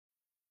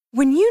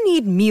When you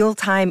need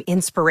mealtime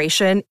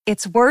inspiration,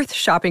 it's worth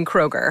shopping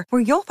Kroger,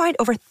 where you'll find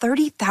over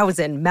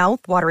 30,000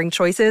 mouth-watering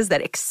choices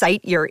that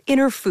excite your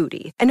inner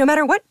foodie. And no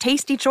matter what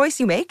tasty choice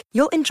you make,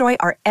 you'll enjoy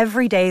our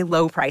everyday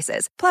low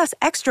prices, plus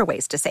extra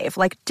ways to save,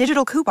 like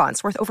digital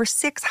coupons worth over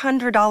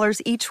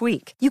 $600 each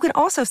week. You can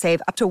also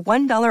save up to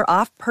 $1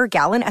 off per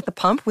gallon at the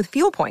pump with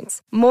fuel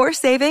points. More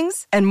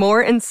savings and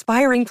more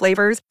inspiring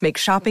flavors make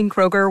shopping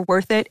Kroger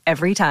worth it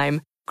every time.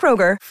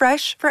 Kroger,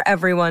 fresh for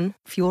everyone.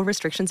 Fuel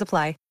restrictions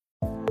apply.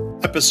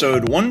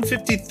 Episode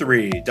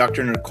 153,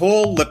 Dr.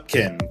 Nicole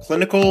Lipkin,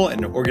 clinical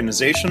and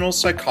organizational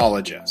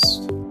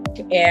psychologist.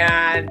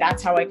 And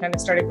that's how I kind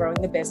of started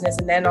growing the business.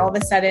 And then all of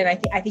a sudden, I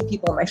think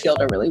people in my field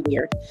are really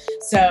weird.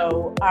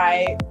 So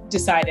I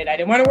decided I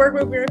didn't want to work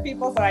with weird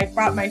people. So I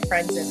brought my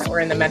friends in that were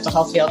in the mental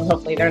health field.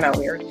 Hopefully they're not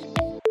weird.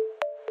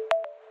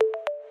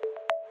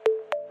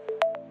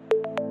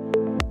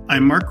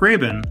 I'm Mark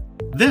Rabin.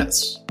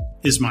 This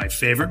is My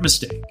Favorite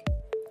Mistake.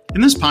 In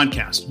this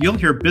podcast, you'll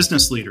hear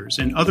business leaders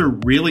and other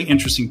really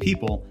interesting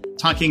people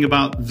talking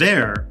about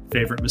their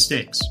favorite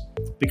mistakes.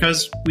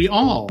 Because we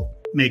all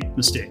make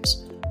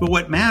mistakes, but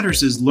what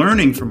matters is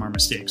learning from our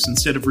mistakes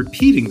instead of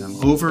repeating them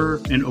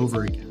over and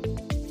over again.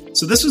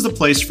 So this is the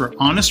place for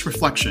honest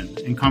reflection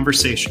and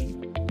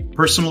conversation,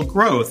 personal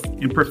growth,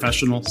 and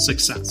professional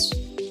success.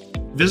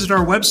 Visit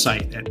our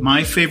website at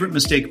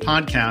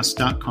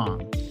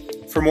myfavoritemistakepodcast.com.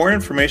 For more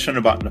information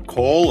about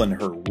Nicole and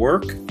her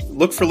work,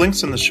 look for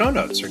links in the show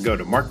notes or go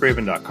to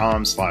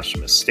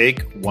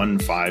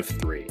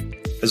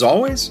markraven.com/mistake153. As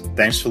always,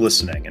 thanks for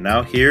listening. And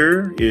now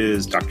here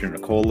is Dr.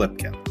 Nicole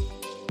Lipkin.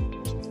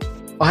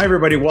 Well, hi,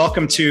 everybody.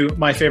 Welcome to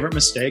My Favorite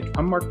Mistake.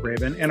 I'm Mark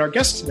Rabin, and our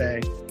guest today,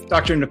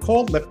 Dr.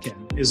 Nicole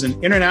Lipkin, is an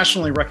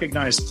internationally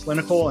recognized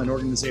clinical and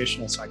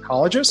organizational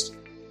psychologist,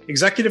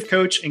 executive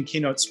coach, and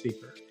keynote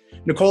speaker.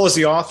 Nicole is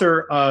the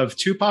author of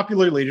two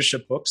popular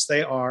leadership books.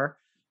 They are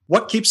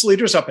What Keeps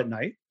Leaders Up at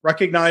Night?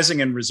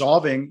 Recognizing and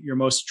Resolving Your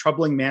Most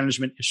Troubling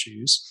Management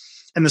Issues.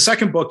 And the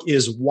second book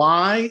is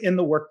Why in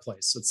the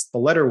Workplace. It's the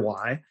letter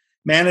Y,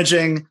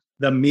 Managing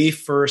the Me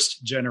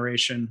First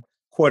Generation,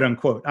 quote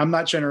unquote. I'm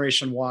not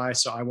Generation Y,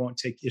 so I won't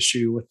take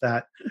issue with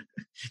that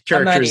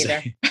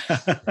characterization.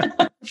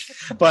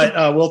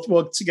 But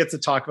we'll get to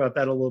talk about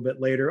that a little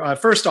bit later.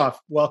 First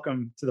off,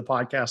 welcome to the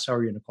podcast. How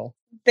are you, Nicole?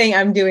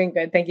 I'm doing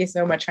good. Thank you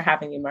so much for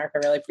having me, Mark. I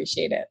really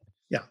appreciate it.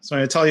 Yeah. So I'm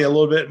going to tell you a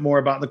little bit more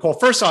about Nicole.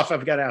 First off,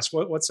 I've got to ask,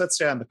 what's that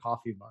say on the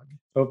coffee mug?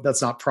 Hope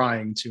that's not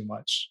prying too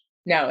much.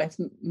 No, it's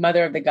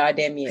Mother of the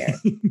Goddamn Year.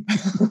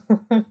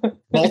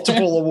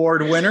 Multiple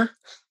award winner?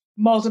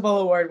 Multiple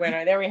award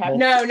winner. There we have.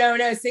 No.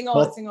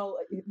 Single.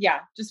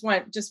 Yeah. Just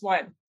one.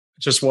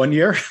 Just 1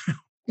 year?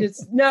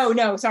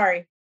 No,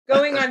 sorry.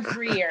 Going on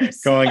 3 years.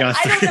 I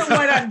don't know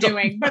what I'm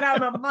doing, but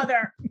I'm a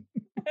mother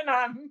and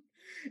I'm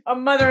a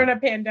mother in a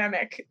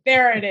pandemic.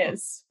 There it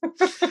is.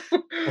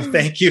 Well,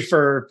 thank you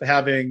for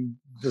having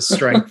the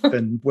strength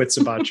and wits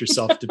about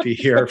yourself to be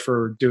here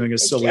for doing a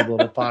silly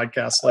little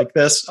podcast like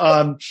this.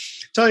 Tell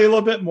you a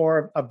little bit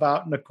more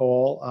about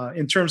Nicole.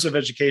 In terms of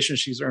education,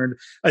 she's earned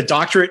a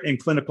doctorate in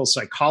clinical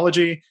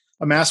psychology,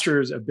 a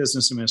master's of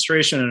business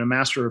administration, and a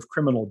master of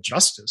criminal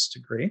justice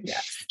degree. Yeah.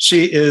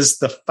 She is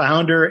the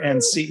founder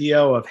and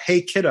CEO of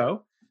Hey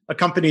Kiddo, a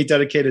company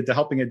dedicated to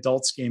helping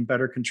adults gain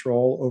better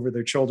control over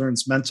their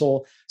children's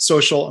mental,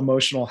 social,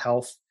 emotional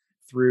health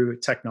through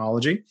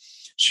technology.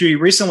 She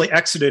recently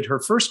exited her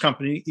first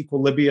company,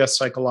 Equilibria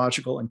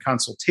Psychological and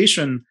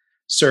Consultation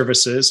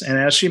Services. And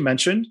as she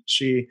mentioned,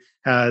 she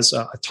has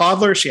a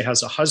toddler, she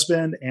has a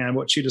husband, and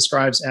what she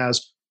describes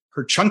as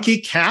her chunky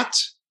cat,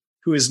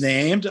 who is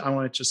named, I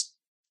want to just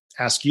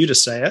ask you to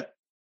say it.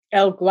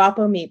 El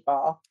Guapo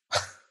Meatball.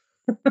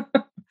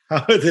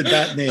 How did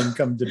that name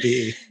come to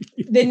be?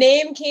 The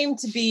name came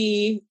to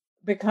be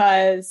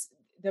because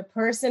the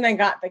person I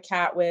got the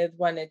cat with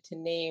wanted to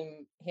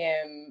name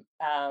him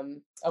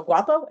El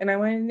Guapo, and I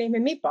wanted to name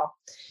him Meatball.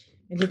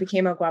 And he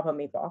became El Guapo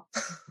Meatball.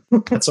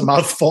 That's a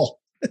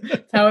mouthful.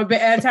 That's how it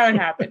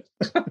happened.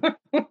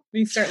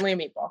 He's certainly a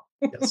meatball.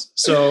 Yes.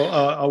 So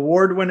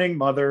award-winning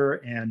mother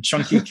and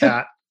chunky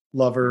cat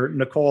lover,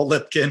 Nicole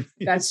Lipkin.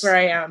 That's where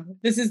I am.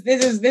 This is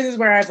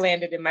where I've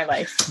landed in my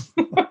life.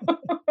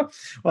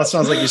 Well, it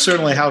sounds like you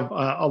certainly have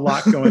a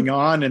lot going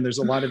on, and there's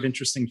a lot of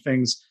interesting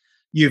things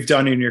you've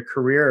done in your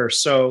career.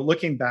 So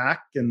looking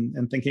back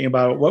and thinking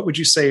about it, what would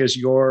you say is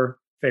your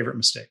favorite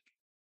mistake?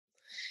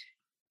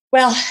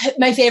 Well,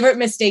 my favorite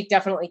mistake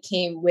definitely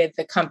came with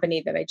the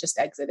company that I just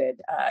exited,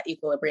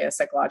 Equilibria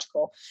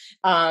Psychological.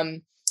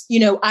 I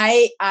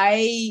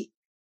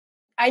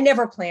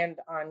never planned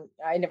on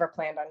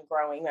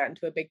growing that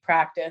into a big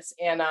practice.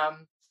 And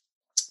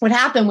what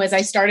happened was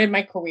I started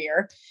my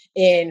career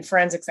in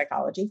forensic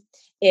psychology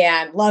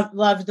and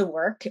loved the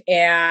work.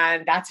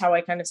 And that's how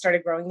I kind of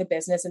started growing the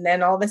business. And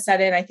then all of a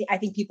sudden, I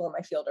think people in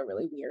my field are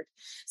really weird.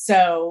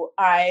 So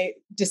I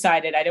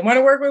decided I didn't want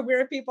to work with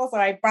weird people. So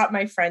I brought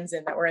my friends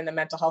in that were in the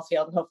mental health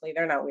field, and hopefully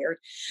they're not weird.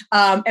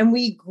 And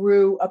we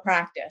grew a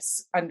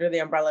practice under the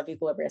umbrella of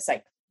Equilibria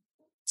Psych.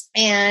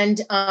 And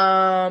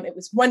it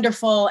was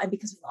wonderful. And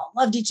because we all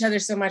loved each other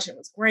so much, it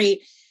was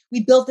great.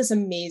 we built this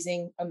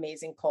amazing,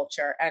 amazing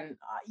culture. And,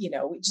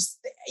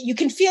 you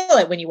can feel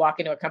it when you walk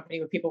into a company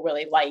where people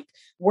really like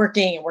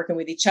working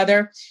with each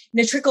other. And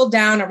it trickled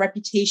down, our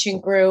reputation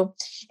grew.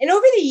 And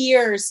over the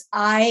years,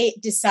 I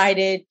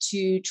decided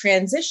to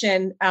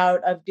transition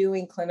out of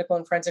doing clinical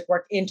and forensic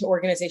work into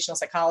organizational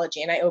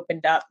psychology. And I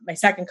opened up my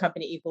second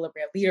company,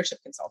 Equilibria Leadership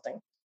Consulting,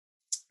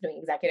 doing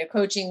executive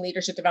coaching,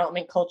 leadership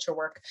development, culture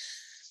work.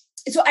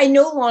 So I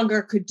no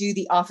longer could do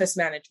the office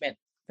management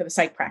for the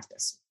psych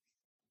practice.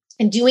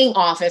 And doing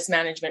office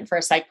management for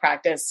a psych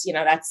practice,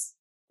 that's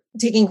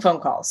taking phone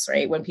calls,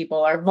 right? When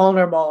people are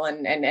vulnerable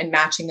and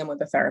matching them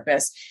with a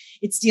therapist.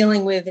 It's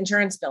dealing with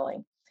insurance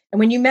billing. And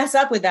when you mess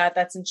up with that,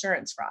 that's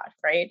insurance fraud,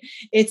 right?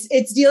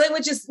 It's dealing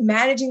with just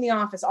managing the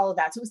office, all of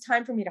that. So it was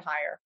time for me to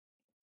hire.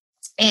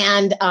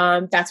 And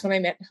that's when I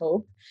met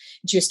Hope.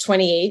 She was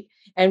 28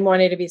 and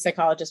wanted to be a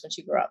psychologist when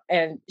she grew up.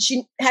 And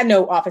she had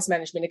no office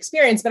management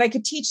experience, but I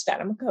could teach that.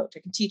 I'm a coach. I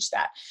can teach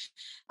that.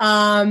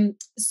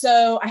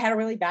 So I had a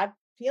really bad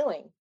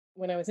feeling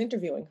when I was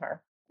interviewing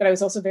her, but I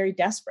was also very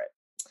desperate.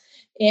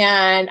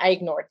 And I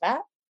ignored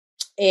that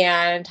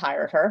and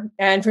hired her.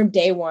 And from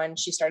day one,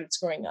 she started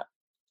screwing up.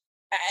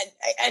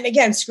 And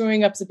again,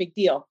 screwing up's a big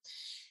deal.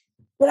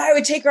 But I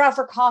would take her out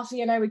for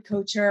coffee and I would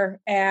coach her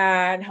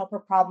and help her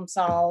problem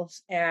solve.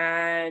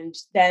 And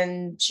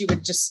then she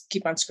would just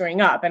keep on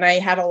screwing up. And I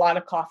had a lot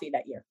of coffee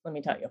that year, let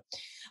me tell you.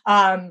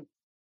 And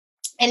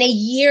a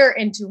year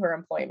into her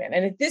employment.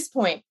 And at this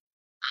point,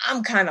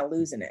 I'm kind of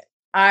losing it.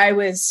 I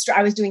was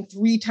doing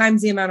 3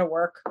 times the amount of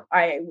work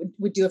I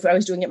would do if I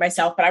was doing it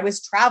myself, but I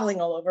was traveling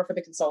all over for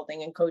the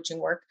consulting and coaching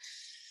work.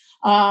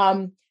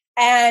 And,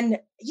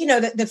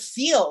 the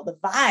feel, the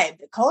vibe,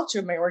 the culture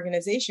of my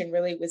organization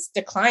really was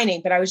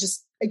declining, but I was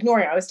just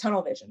ignoring it. I was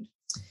tunnel visioned.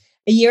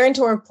 A year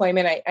into her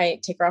employment,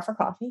 I take her out for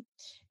coffee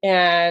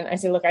and I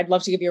say, look, I'd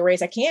love to give you a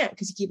raise. I can't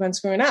because you keep on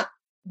screwing up,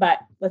 but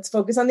let's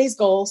focus on these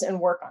goals and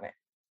work on it.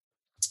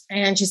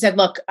 And she said,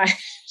 look,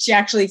 she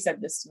actually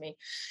said this to me.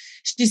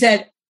 She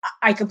said,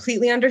 I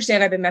completely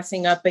understand I've been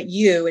messing up, but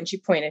and she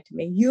pointed to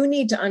me, you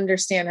need to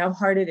understand how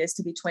hard it is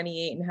to be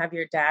 28 and have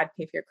your dad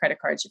pay for your credit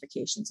cards, your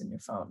vacations, and your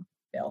phone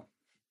bill.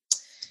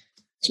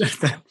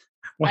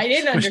 I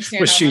didn't understand.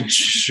 Was she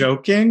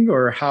joking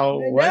or how?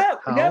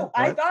 No,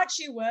 I thought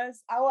she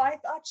was. I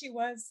thought she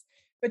was,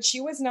 but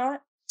she was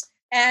not.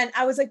 And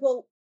I was like,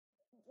 well,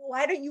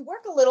 why don't you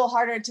work a little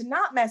harder to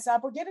not mess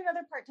up or get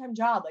another part-time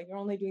job? Like you're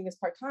only doing this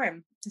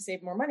part-time to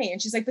save more money.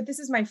 And she's like, but this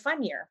is my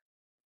fun year.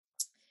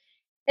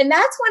 And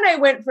that's when I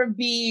went from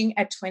being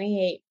at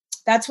 28.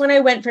 That's when I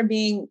went from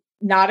being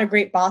not a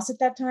great boss at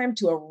that time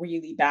to a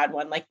really bad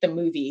one, like the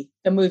movie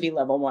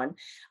level one.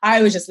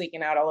 I was just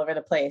leaking out all over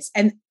the place.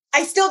 And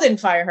I still didn't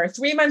fire her.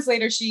 3 months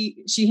later,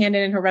 she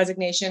handed in her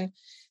resignation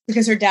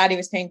because her daddy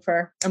was paying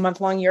for a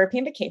month-long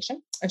European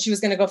vacation and she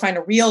was going to go find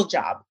a real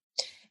job.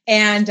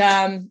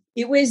 And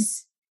it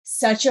was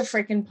such a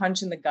freaking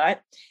punch in the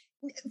gut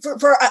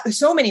for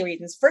so many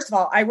reasons. First of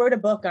all, I wrote a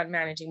book on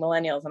managing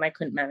millennials and I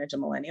couldn't manage a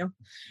millennial.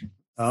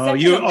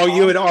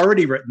 You had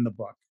already written the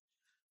book.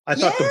 I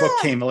thought the book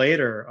came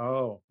later.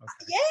 Oh, okay.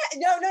 Yeah,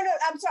 no.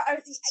 I'm sorry.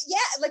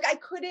 Like I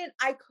couldn't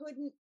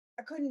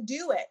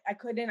do it.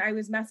 I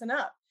was messing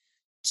up.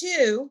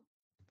 2,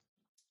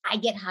 I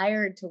get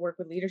hired to work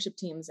with leadership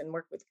teams and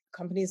work with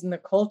companies and their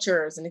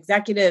cultures and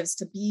executives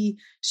to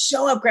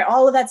show up great,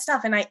 all of that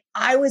stuff. And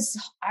I was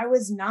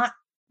not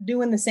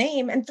doing the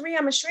same. And 3,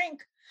 I'm a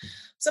shrink.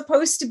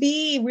 Supposed to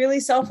be really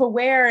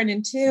self-aware and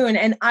in tune.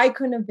 And I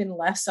couldn't have been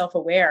less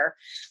self-aware.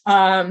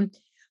 Having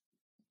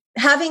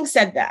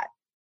said that,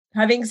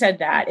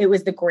 it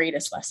was the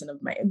greatest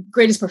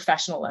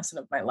professional lesson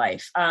of my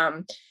life.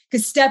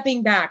 Because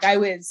stepping back,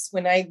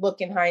 when I look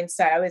in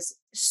hindsight, I was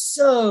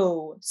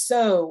so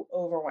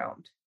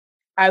overwhelmed.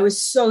 I was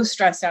so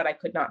stressed out. I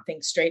could not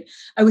think straight.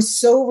 I was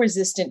so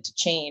resistant to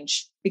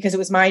change because it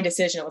was my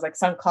decision. It was like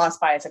sunk cost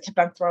bias. I kept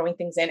on throwing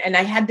things in. And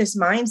I had this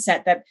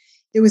mindset that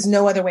there was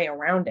no other way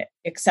around it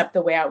except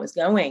the way I was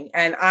going.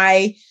 And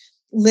I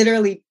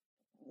literally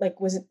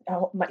was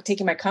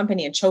taking my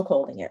company and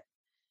chokeholding it.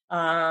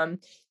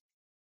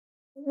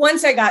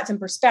 Once I got some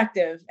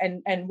perspective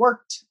and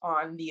worked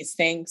on these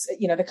things,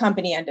 the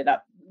company ended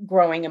up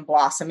growing and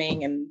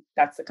blossoming, and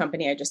that's the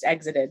company I just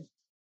exited.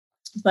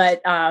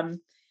 But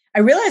I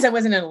realized I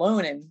wasn't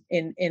alone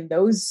in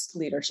those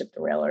leadership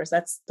derailers.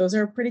 Those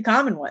are pretty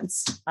common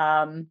ones.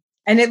 And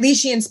at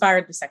least she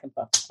inspired the second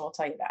book. I'll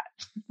tell you that.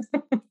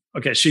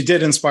 Okay, she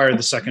did inspire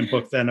the second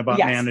book then about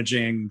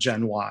managing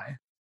Gen Y.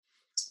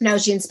 No,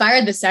 she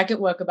inspired the second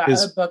book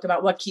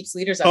about what keeps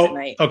leaders up at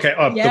night. Okay.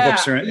 The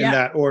books are in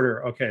that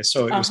order. Okay.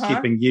 So it was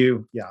keeping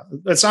you. Yeah.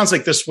 It sounds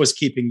like this was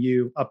keeping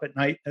you up at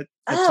night. At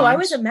times. I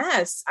was a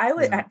mess. I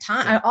was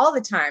all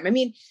the time. I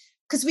mean,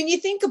 because when you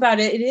think about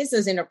it, it is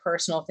those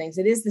interpersonal things.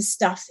 It is the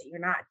stuff that you're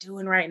not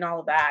doing right and all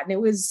of that. And it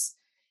was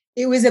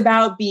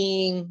about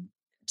being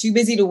too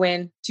busy to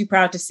win, too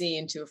proud to see,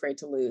 and too afraid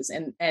to lose.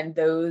 And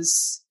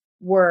those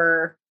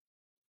were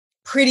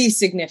pretty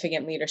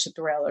significant leadership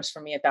derailers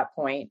for me at that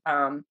point.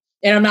 And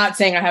I'm not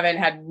saying I haven't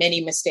had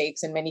many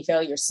mistakes and many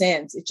failures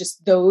since. It's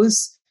just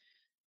those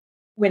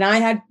when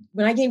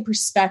I gained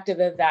perspective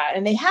of that,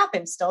 and they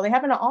happen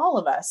to all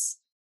of us,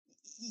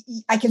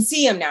 I can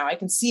see them now. I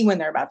can see when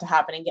they're about to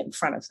happen and get in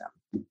front of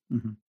them.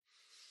 Mm-hmm.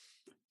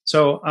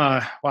 So,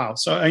 wow.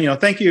 So,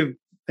 thank you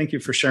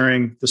for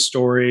sharing the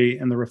story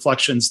and the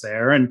reflections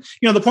there. And,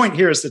 the point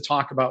here is to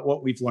talk about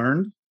what we've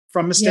learned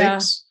from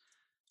mistakes.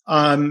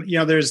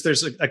 Yeah.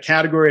 There's a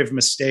category of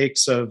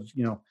mistakes of,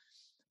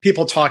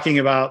 people talking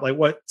about like,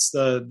 what's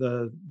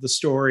the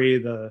story,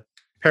 the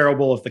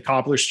parable of the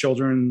cobbler's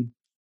children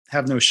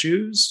have no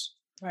shoes.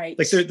 Right.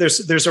 Like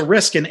there's a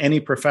risk in any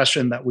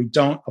profession that we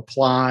don't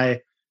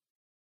apply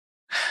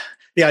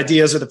the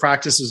ideas or the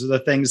practices or the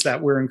things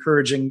that we're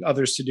encouraging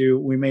others to do.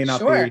 We may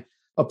not be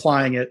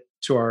applying it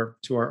to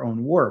our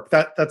own work.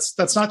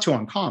 That's not too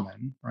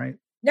uncommon, right?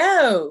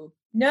 No,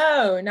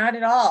 not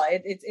at all.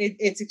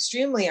 It's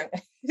extremely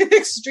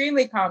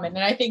extremely common.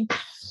 And I think,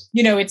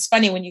 it's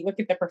funny when you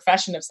look at the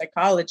profession of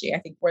psychology, I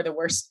think we're the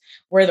worst.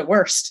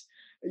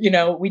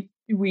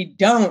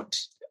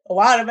 A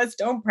lot of us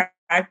don't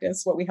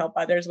practice what we help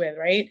others with.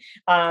 Right.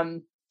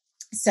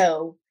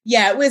 So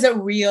yeah, it was a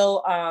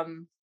real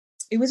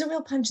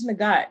punch in the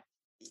gut,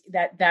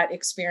 that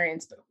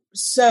experience, but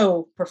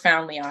so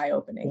profoundly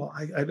eye-opening. Well,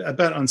 I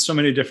bet on so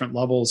many different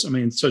levels. I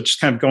mean, so just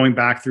kind of going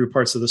back through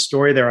parts of the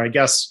story there, I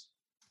guess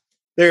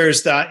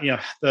there's that,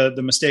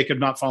 the mistake of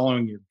not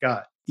following your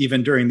gut,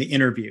 even during the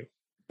interview,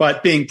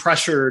 but being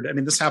pressured. I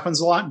mean, this happens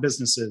a lot in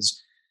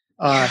businesses.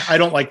 I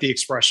don't like the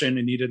expression,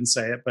 and you didn't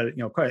say it, but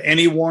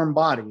any warm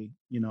body,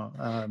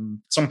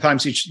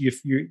 sometimes you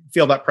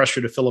feel that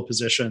pressure to fill a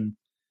position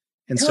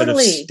instead of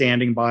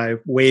standing by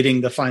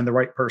waiting to find the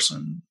right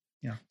person.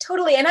 Yeah,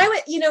 totally. And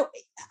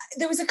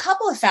there was a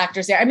couple of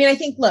factors there. I mean, I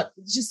think, look,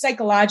 just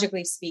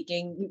psychologically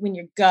speaking, when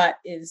your gut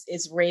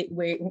is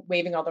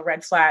waving all the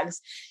red flags,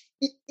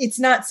 it's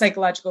not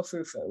psychological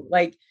frou-frou.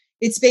 Like,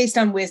 it's based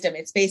on wisdom.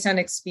 It's based on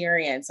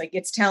experience. Like,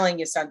 it's telling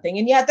you something,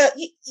 and you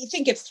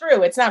think it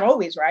through. It's not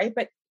always right,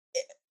 but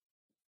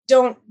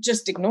don't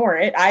just ignore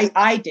it.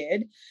 I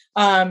did.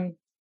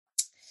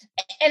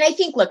 And I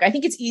think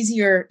it's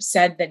easier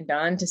said than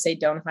done to say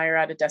don't hire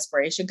out of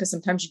desperation, because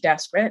sometimes you're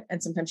desperate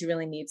and sometimes you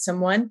really need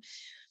someone.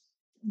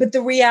 But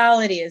the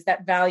reality is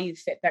that value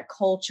fit, that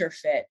culture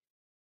fit,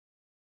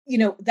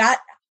 that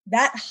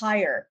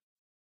hire,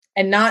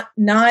 and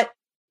not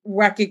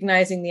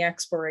recognizing the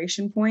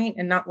expiration point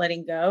and not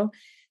letting go,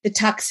 the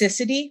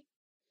toxicity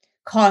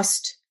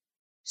cost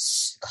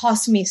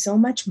me so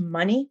much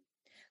money,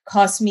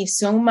 cost me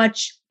so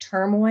much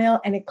turmoil,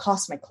 and it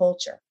cost my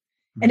culture.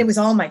 And it was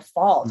all my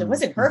fault. It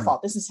wasn't her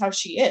fault. This is how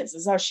she is.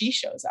 This is how she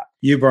shows up.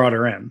 You brought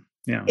her in.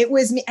 Yeah. It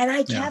was me. And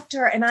I kept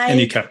her. And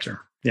you kept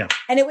her. Yeah.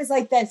 And it was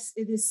like this.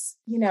 It is,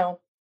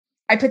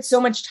 I put so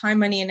much time,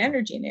 money, and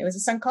energy in it. It was a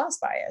sunk cost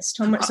bias.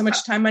 So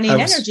much time, money,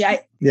 and energy.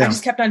 I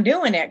just kept on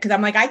doing it because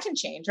I'm like, I can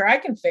change her. I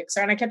can fix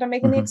her. And I kept on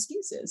making the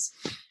excuses.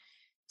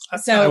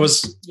 So I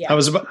was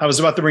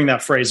about to bring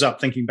that phrase up,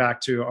 thinking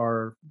back to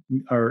our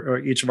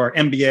each of our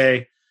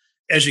MBA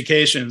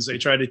educations. They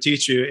try to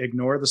teach you,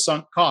 ignore the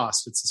sunk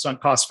cost. It's the sunk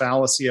cost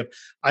fallacy of,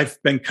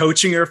 I've been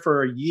coaching her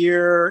for a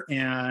year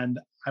and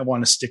I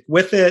want to stick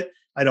with it.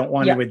 I don't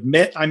want to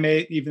admit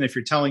even if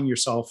you're telling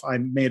yourself I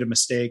made a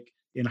mistake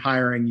in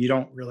hiring, you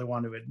don't really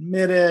want to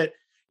admit it.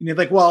 And you're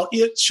like, well,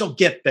 she'll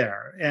get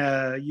there.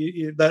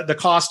 The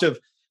cost of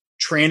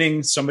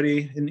training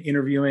somebody in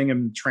interviewing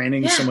and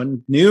training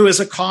someone new is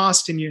a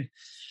cost. And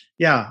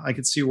I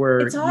could see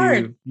where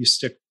you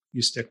stick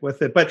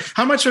with it. But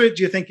how much of it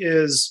do you think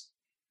is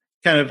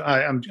kind of,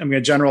 I'm going to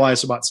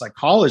generalize about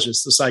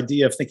psychologists, this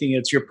idea of thinking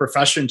it's your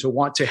profession to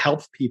want to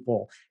help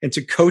people and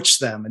to coach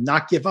them and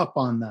not give up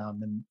on them.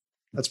 And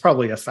that's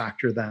probably a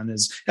factor then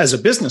as a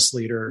business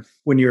leader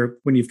when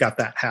you've got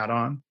that hat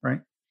on,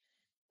 right?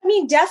 I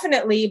mean,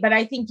 definitely. But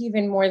I think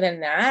even more than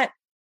that,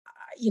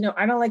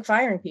 I don't like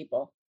firing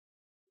people.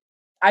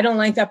 I don't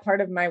like that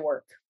part of my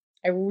work.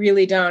 I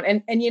really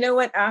don't. And you know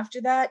what?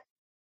 After that,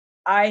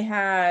 I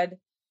had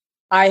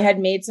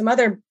made some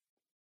other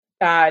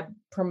bad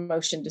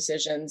promotion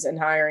decisions and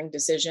hiring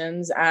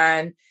decisions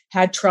and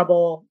had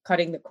trouble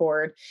cutting the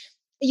cord,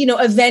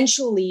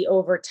 eventually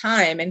over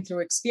time and through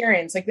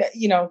experience, like that,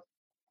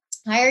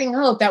 hiring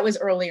Hope, that was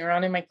earlier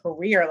on in my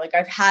career. Like,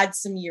 I've had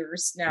some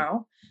years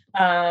now.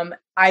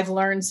 I've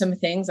learned some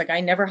things, like I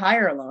never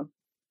hire alone.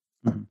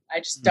 I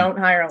just don't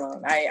hire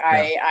alone.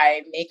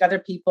 I make other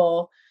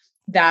people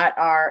that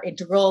are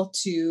integral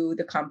to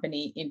the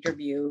company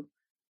interview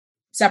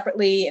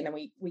separately. And then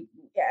we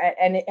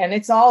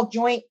it's all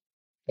joint.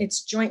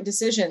 It's joint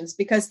decisions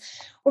because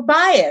we're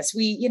biased.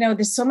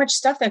 There's so much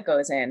stuff that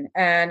goes in,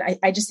 and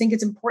I just think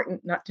it's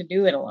important not to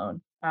do it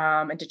alone,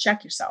 and to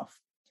check yourself.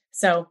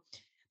 So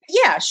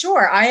yeah,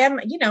 sure. I am,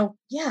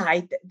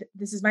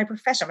 this is my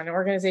profession. I'm an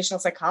organizational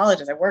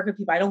psychologist. I work with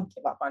people. I don't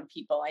give up on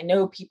people. I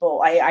know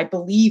people. I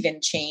believe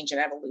in change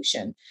and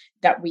evolution,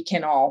 that we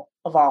can all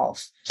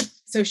evolve.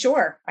 So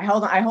sure, I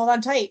hold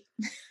on tight.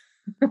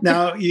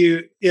 Now,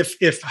 if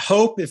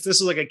this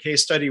is like a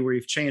case study where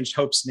you've changed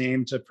Hope's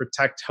name to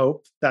Protect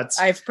Hope,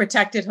 I've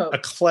protected Hope. A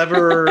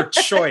clever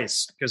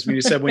choice, because when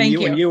you said when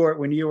you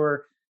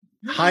were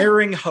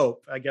hiring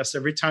hope. I guess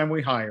every time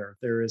we hire,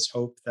 there is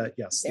hope that,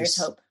 yes, there's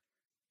hope.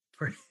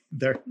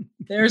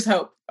 There's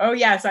hope. Oh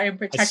yes, I am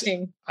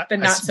protecting the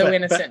not so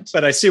innocent.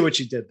 But I see what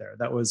you did there.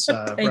 That was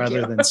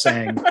rather than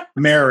saying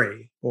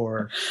Mary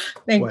or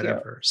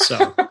whatever.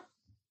 So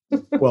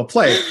well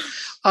played.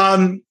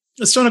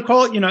 So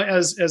Nicole,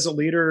 as a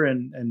leader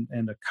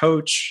and a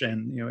coach,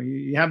 and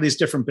you have these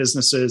different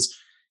businesses.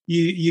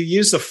 You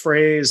use the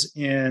phrase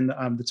in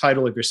the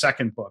title of your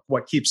second book,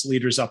 "What Keeps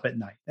Leaders Up at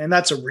Night," and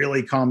that's a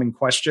really common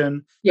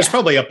question. Yeah. There's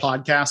probably a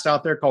podcast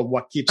out there called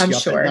 "What Keeps You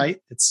Up at Night."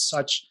 It's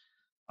such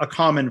a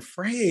common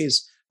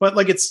phrase, but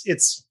like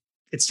it's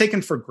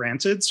taken for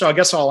granted. So I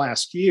guess I'll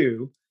ask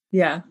you,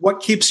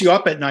 what keeps you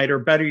up at night, or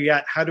better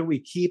yet, how do we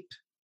keep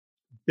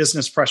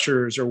business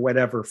pressures or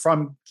whatever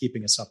from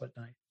keeping us up at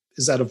night?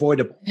 Is that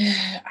avoidable?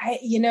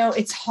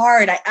 It's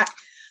hard.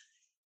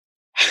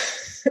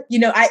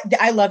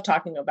 I love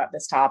talking about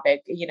this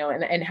topic,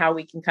 and how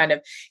we can kind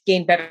of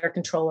gain better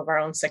control of our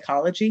own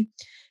psychology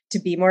to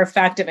be more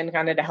effective and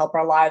kind of to help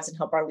our lives and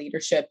help our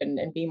leadership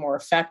and be more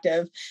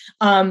effective.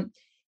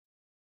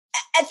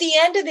 At the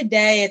end of the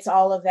day, it's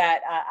all of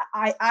that.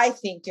 I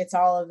think it's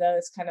all of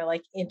those kind of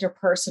like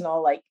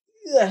interpersonal, like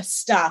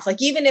stuff.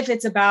 Like even if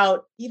it's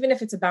about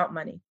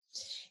money,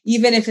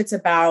 even if it's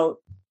about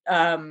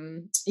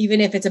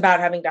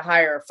having to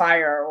hire or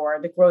fire or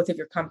the growth of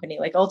your company,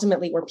 like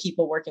ultimately we're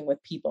people working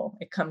with people.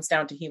 It comes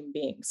down to human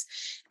beings,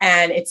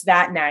 and it's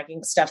that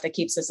nagging stuff that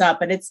keeps us up.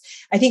 But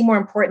I think more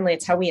importantly,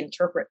 it's how we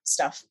interpret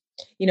stuff.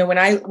 When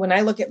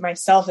I look at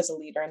myself as a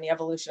leader and the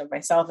evolution of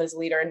myself as a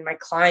leader and my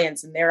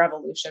clients and their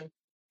evolution,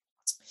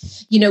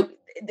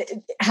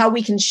 how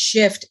we can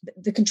shift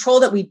the control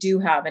that we do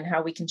have and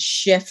how we can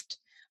shift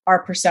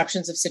our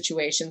perceptions of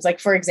situations. Like,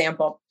 for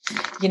example,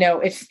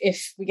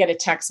 if we get a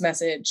text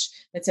message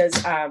that says,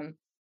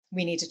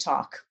 we need to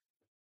talk,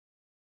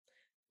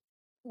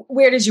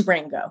 where does your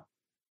brain go?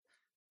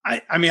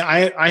 I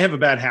have a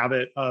bad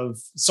habit of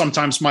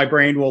sometimes my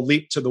brain will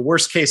leap to the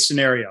worst case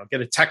scenario,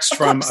 get a text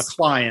from a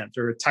client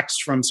or a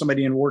text from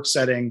somebody in a work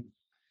setting.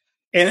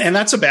 And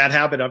that's a bad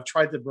habit. I've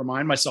tried to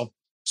remind myself,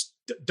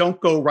 don't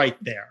go right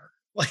there.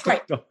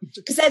 Right.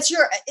 Because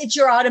it's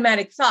your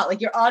automatic thought.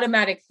 Like your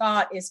automatic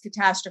thought is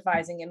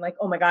catastrophizing and like,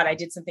 oh my God, I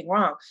did something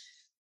wrong.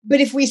 But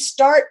if we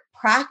start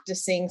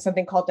practicing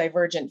something called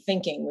divergent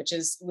thinking,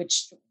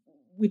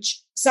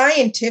 which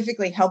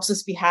scientifically helps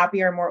us be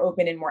happier, more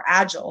open, and more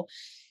agile,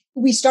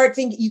 we start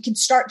thinking, you can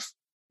start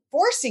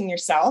forcing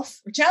yourself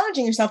or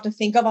challenging yourself to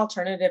think of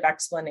alternative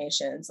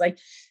explanations. Like,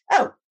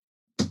 oh,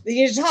 they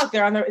need to talk.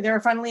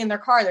 They're finally in their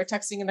car. They're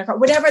texting in their car,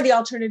 whatever the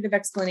alternative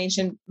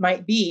explanation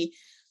might be.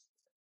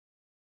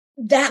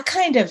 That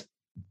kind of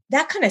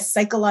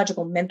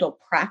psychological mental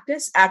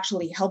practice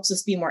actually helps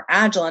us be more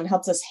agile and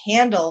helps us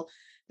handle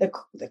the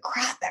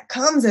crap that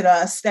comes at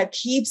us that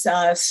keeps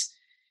us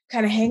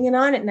kind of hanging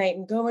on at night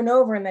and going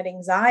over in that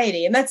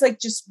anxiety. And that's like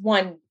just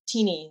one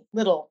teeny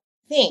little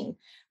thing.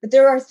 But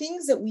there are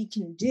things that we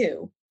can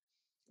do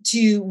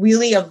to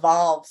really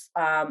evolve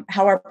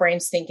how our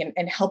brains think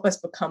and help us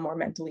become more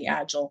mentally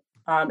agile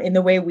in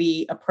the way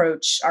we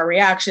approach our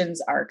reactions,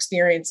 our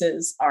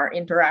experiences, our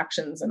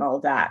interactions, and all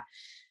of that.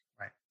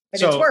 Right.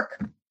 But it's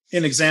work.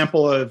 An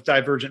example of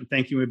divergent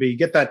thinking would be you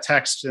get that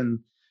text and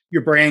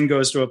your brain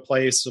goes to a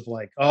place of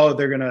like, oh,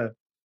 they're going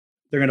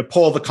to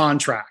pull the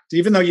contract,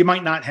 even though you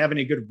might not have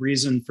any good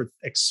reason for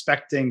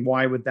expecting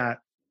why would that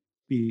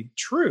be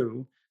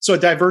true. So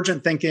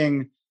divergent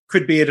thinking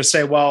could be to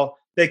say, well,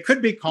 they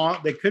could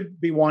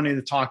be wanting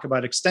to talk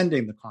about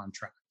extending the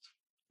contract,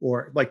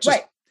 or like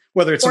just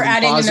whether it's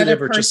something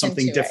positive or just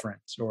something different,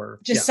 or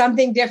just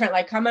something different,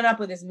 like coming up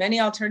with as many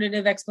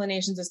alternative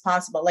explanations as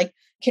possible. Like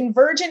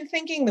convergent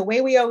thinking, the way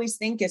we always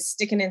think is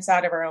sticking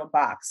inside of our own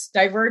box.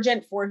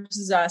 Divergent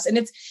forces us, and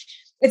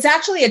it's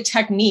actually a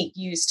technique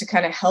used to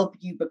kind of help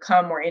you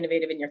become more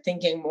innovative in your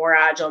thinking, more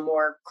agile,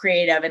 more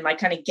creative, and like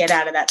kind of get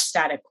out of that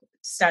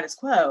status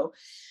quo.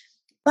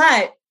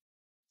 But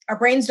our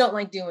brains don't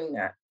like doing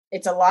that.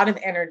 It's a lot of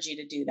energy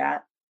to do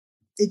that.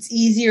 It's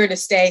easier to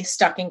stay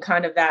stuck in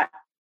kind of that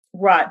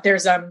rut.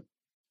 There's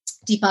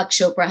Deepak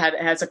Chopra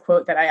has a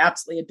quote that I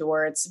absolutely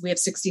adore. We have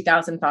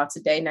 60,000 thoughts a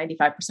day,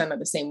 95% are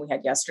the same we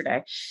had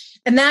yesterday.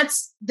 And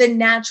that's the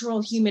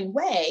natural human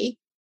way.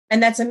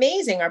 And that's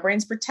amazing. Our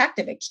brain's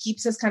protective. It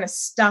keeps us kind of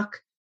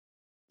stuck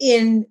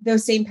in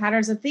those same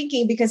patterns of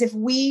thinking, because if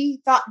we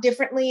thought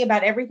differently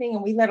about everything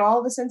and we let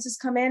all the senses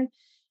come in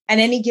at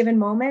any given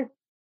moment,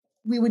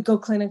 we would go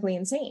clinically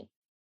insane.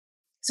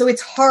 So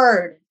it's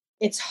hard.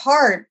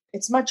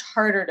 It's much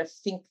harder to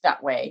think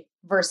that way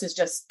versus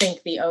just think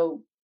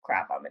oh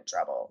crap, I'm in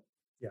trouble.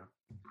 Yeah.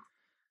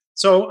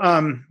 So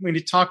when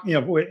you talk,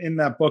 in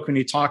that book, when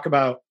you talk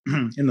about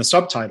in the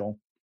subtitle,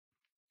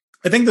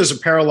 I think there's a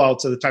parallel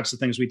to the types of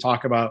things we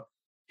talk about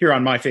here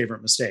on My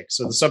Favorite Mistakes.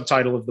 So the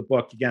subtitle of the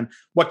book, again,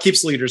 What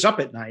Keeps Leaders Up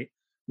at Night,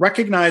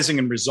 Recognizing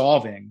and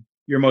Resolving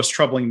Your Most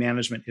Troubling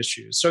Management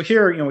Issues. So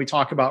here, we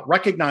talk about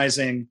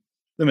recognizing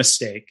the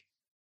mistake,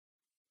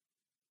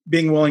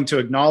 being willing to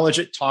acknowledge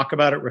it, talk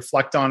about it,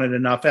 reflect on it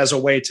enough as a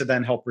way to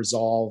then help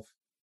resolve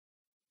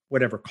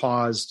whatever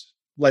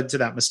led to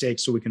that mistake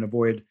so we can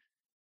avoid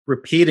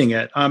repeating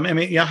it.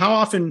 How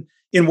often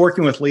in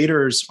working with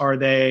leaders are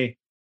they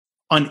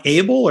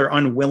unable or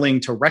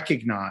unwilling to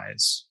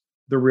recognize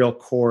the real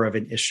core of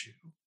an issue?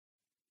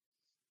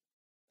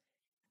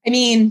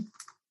 It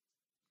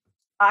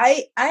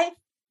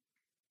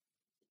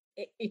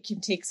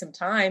can take some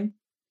time.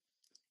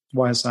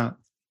 Why is that?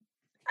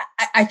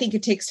 I think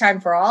it takes time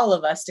for all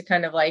of us to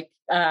kind of it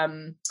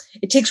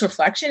takes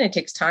reflection. It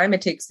takes time.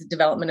 It takes the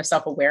development of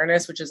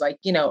self-awareness, which is a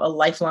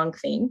lifelong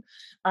thing.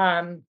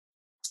 But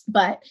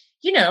I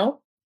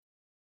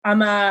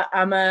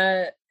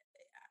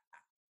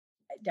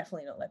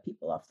definitely don't let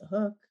people off the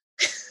hook.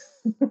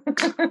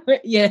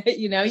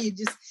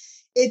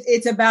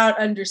 It's about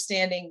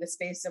understanding the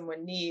space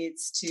someone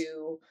needs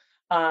to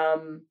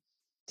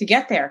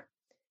get there.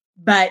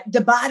 But the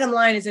bottom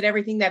line is that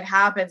everything that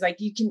happens,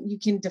 you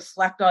can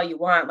deflect all you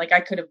want. I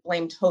could have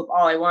blamed Hope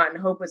all I want,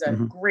 and Hope was a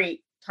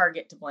great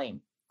target to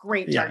blame.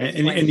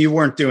 And you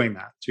weren't doing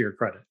that, to your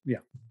credit.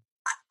 Yeah.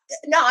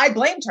 No, I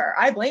blamed her.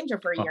 I blamed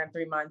her for a year and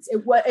 3 months.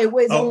 It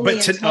was only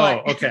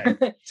okay.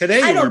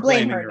 Today I don't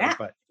blame her now.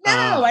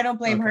 I don't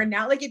blame okay. her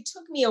now. It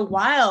took me a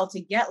while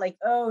to get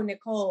oh,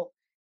 Nicole,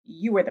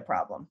 you were the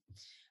problem.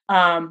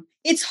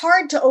 It's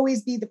hard to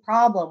always be the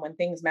problem when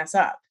things mess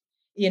up,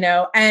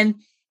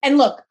 and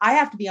look, I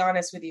have to be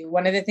honest with you.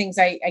 One of the things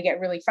I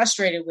get really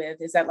frustrated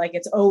with is that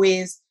it's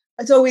always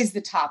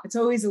the top. It's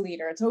always the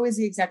leader. It's always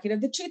the executive.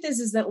 The truth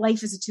is that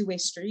life is a two-way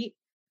street.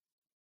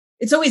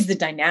 It's always the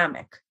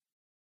dynamic.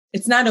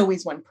 It's not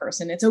always one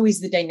person. It's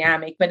always the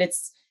dynamic, but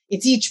it's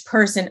each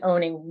person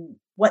owning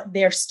what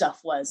their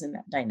stuff was in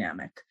that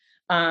dynamic.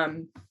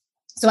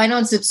 So I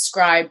don't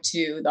subscribe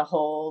to the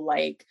whole,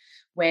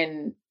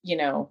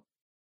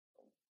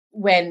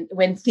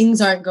 when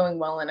things aren't going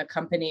well in a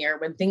company or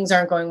when things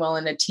aren't going well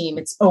in a team,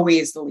 it's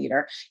always the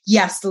leader.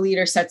 Yes, the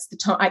leader sets the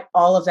tone,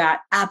 all of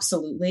that.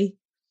 Absolutely.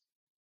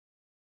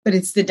 But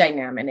it's the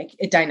dynamic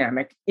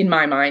in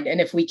my mind.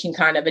 And if we can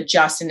kind of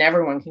adjust and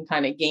everyone can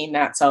kind of gain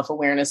that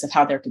self-awareness of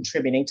how they're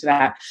contributing to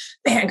that,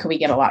 man, can we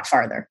get a lot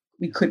farther?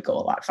 We could go a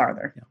lot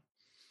farther. Yeah.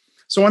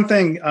 So one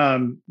thing,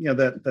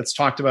 that's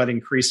talked about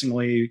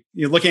increasingly,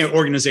 looking at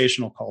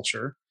organizational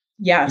culture.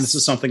 Yes. And this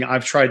is something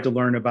I've tried to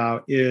learn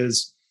about,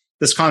 is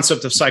this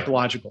concept of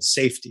psychological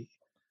safety.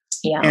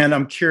 Yeah. And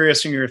I'm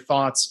curious in your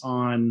thoughts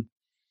on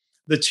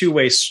the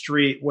two-way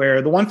street,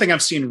 where the one thing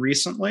I've seen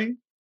recently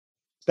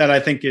that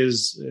I think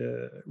is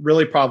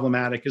really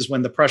problematic is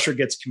when the pressure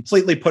gets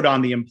completely put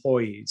on the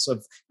employees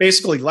of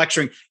basically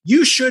lecturing,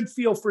 you should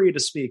feel free to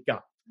speak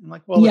up. I'm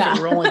like, well, yeah.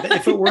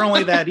 if it were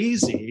only that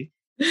easy,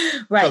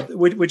 right? So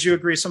would you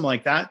agree something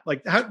like that?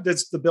 How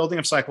does the building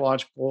of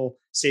psychological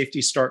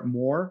safety start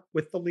more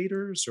with the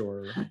leaders,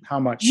 or how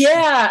much?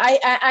 Yeah,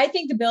 I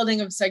think the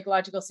building of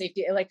psychological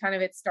safety,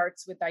 it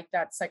starts with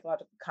that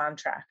psychological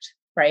contract,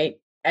 right?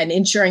 And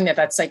ensuring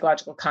that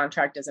psychological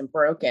contract isn't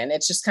broken.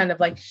 It's just kind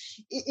of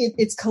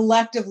it's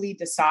collectively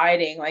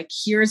deciding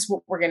here's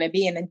what we're going to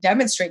be, and then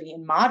demonstrating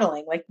and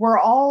modeling. We're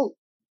all,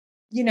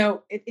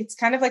 it's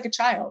kind of like a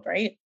child,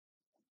 right?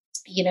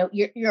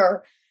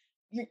 Your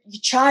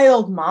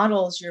child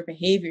models your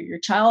behavior. Your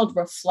child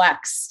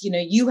reflects,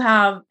 you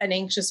have an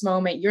anxious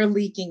moment, you're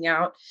leaking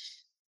out.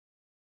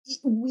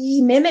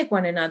 We mimic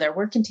one another.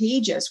 We're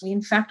contagious. We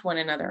infect one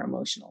another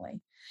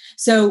emotionally.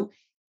 So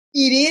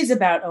it is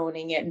about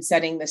owning it and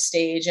setting the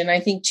stage. And I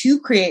think to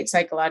create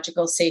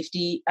psychological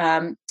safety,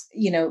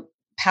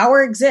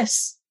 power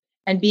exists,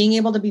 and being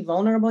able to be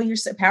vulnerable,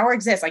 power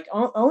exists.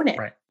 Own it,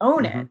 right.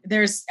 Own it.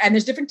 There's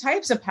different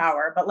types of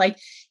power, but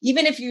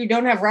even if you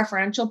don't have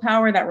referential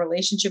power, that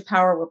relationship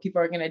power where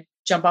people are going to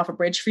jump off a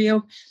bridge for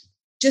you,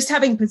 just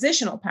having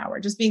positional power,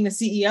 just being the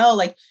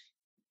CEO,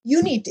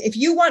 you need to, if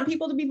you want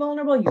people to be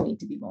vulnerable, you need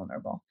to be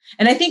vulnerable.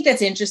 And I think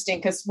that's interesting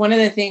because one of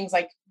the things,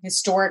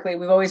 historically,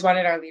 we've always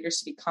wanted our leaders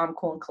to be calm,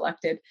 cool, and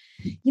collected.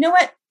 You know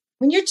what?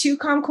 When you're too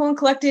calm, cool, and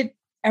collected,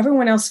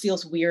 everyone else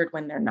feels weird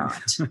when they're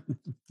not.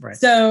 Right.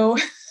 So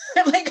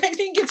I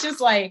think it's just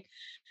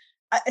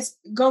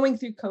going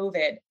through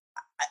COVID,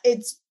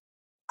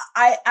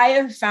 I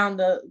have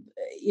found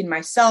in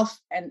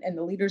myself and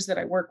the leaders that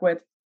I work with,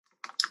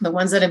 the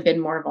ones that have been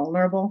more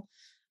vulnerable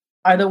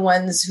are the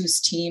ones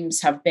whose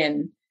teams have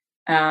been,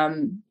 have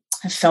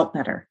felt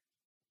better,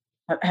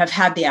 have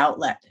had the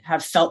outlet,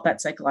 have felt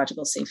that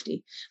psychological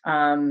safety.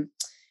 And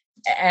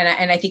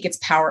I think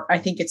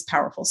it's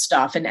powerful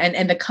stuff.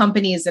 And the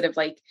companies that have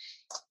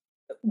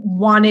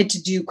wanted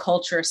to do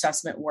culture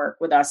assessment work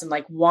with us and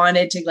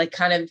wanted to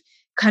kind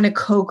of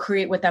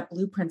co-create what that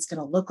blueprint's going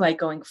to look like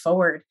going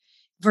forward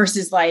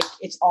versus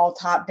it's all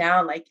top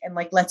down, and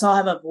let's all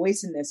have a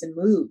voice in this and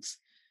move,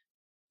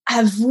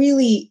 have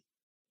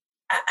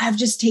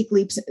just take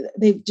leaps.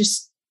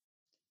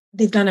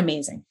 They've done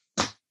amazing.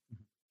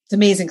 It's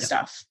amazing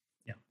stuff.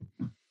 Yeah.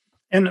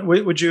 And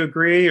would you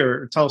agree,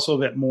 or tell us a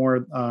little bit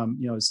more?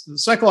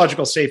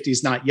 Psychological safety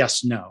is not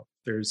yes, no.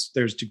 There's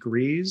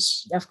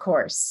degrees, of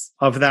course,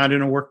 of that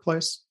in a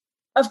workplace.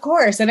 Of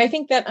course, and I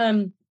think that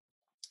I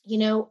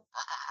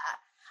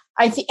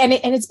think, and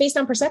it's based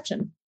on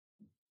perception.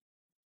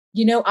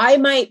 I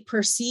might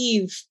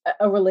perceive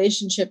a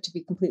relationship to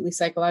be completely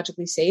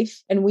psychologically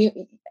safe,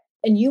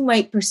 and you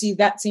might perceive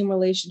that same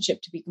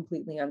relationship to be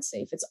completely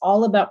unsafe. It's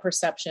all about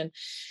perception.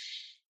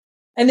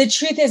 And the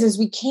truth is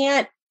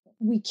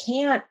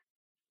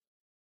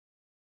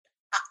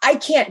I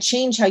can't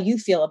change how you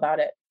feel about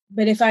it.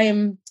 But if I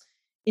am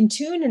in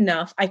tune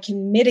enough, I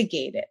can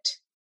mitigate it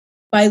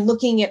by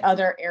looking at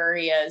other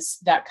areas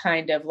that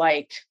kind of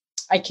like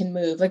I can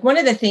move. Like one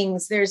of the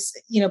things there's,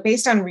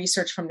 based on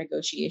research from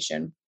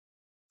negotiation,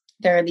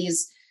 there are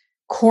these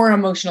core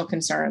emotional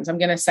concerns. I'm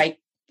going to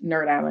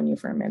nerd out on you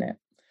for a minute.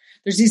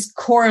 There's these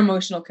core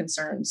emotional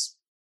concerns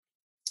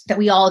that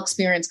we all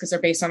experience because they're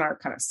based on our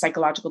kind of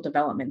psychological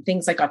development.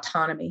 Things like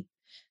autonomy,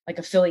 like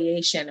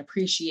affiliation,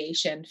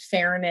 appreciation,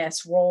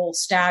 fairness, role,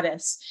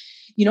 status,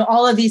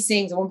 all of these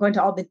things. I won't go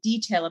into all the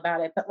detail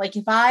about it, but like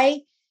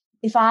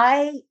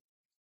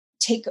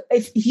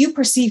if you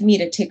perceive me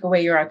to take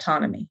away your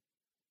autonomy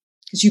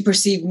because you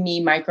perceive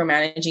me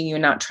micromanaging you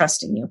and not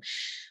trusting you,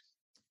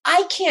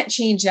 I can't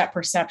change that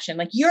perception.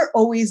 Like you're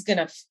going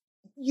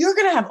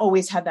to have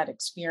always had that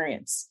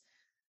experience.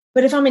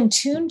 But if I'm in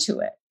tune to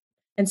it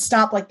and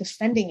stop like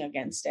defending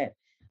against it,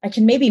 I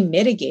can maybe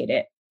mitigate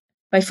it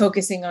by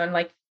focusing on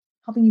like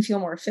helping you feel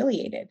more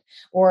affiliated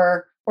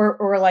or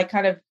like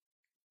kind of,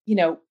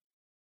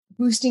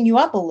 boosting you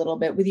up a little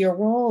bit with your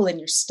role and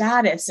your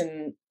status.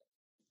 And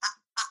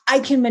I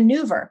can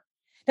maneuver.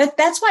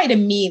 That's why to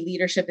me,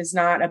 leadership is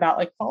not about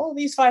like follow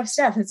these 5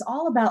 steps. It's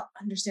all about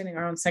understanding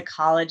our own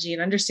psychology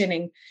and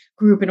understanding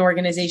group and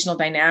organizational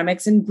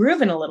dynamics and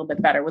grooving a little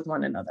bit better with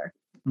one another.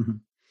 Mm-hmm.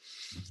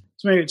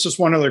 So maybe it's just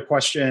one other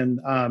question.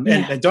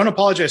 And don't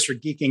apologize for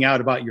geeking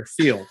out about your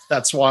field.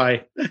 That's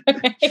why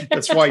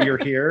you're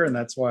here. And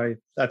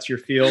that's your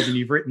field. And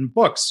you've written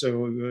books.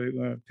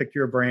 So pick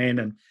your brain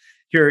and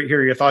hear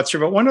your thoughts here.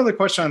 But one other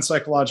question on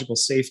psychological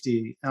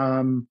safety.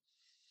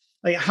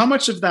 Like how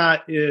much of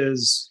that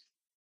is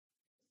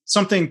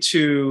something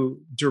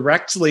to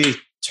directly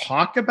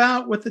talk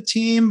about with the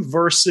team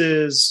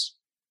versus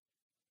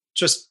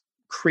just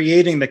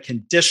creating the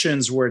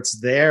conditions where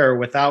it's there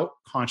without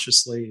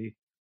consciously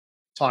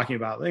talking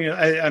about it?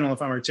 I don't know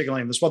if I'm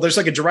articulating this well. There's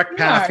like a direct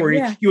path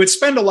where you would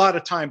spend a lot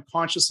of time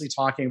consciously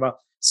talking about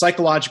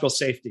psychological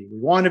safety. We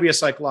want to be a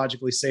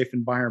psychologically safe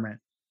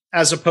environment,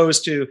 as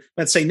opposed to,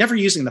 let's say, never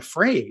using the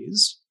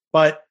phrase,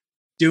 but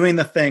doing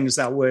the things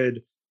that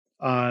would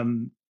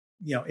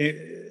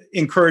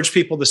encourage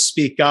people to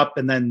speak up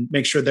and then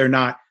make sure they're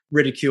not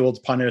ridiculed,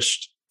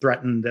 punished,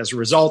 threatened as a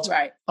result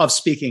of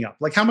speaking up.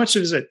 Like how much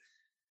of it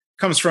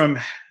comes from,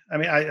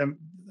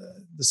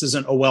 this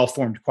isn't a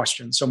well-formed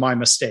question, so my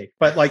mistake,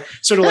 but like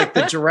sort of like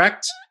the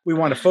direct, we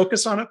want to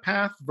focus on a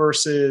path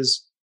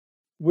versus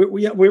we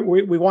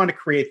want to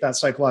create that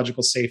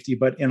psychological safety,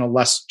 but in a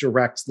less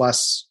direct,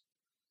 less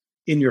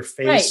in your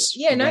face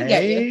way. I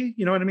get you.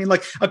 You know what I mean?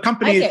 Like a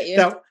company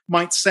that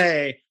might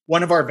say,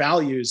 one of our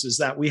values is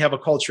that we have a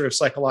culture of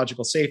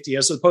psychological safety,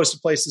 as opposed to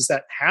places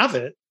that have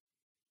it,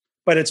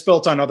 but it's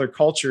built on other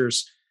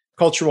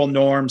cultural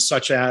norms,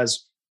 such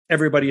as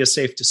everybody is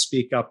safe to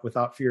speak up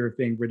without fear of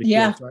being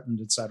ridiculed, threatened,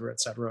 et cetera,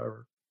 et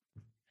cetera.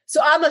 So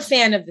I'm a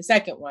fan of the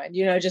second one,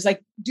 just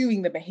like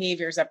doing the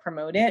behaviors that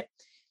promote it.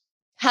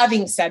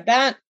 Having said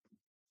that,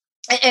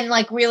 and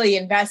like really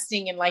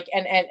investing in like,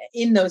 and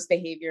in those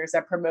behaviors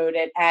that promote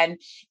it.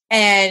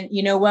 And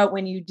you know what,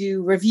 when you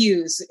do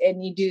reviews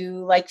and you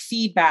do like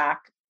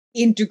feedback,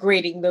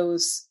 integrating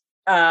those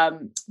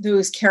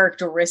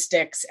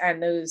characteristics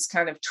and those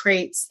kind of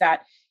traits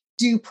that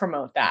do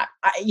promote that,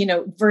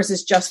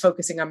 versus just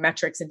focusing on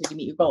metrics and to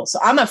meet your goals. So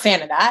I'm a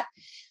fan of that.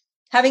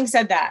 Having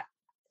said that,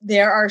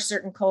 there are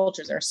certain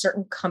cultures, there are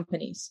certain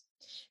companies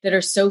that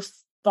are so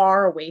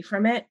far away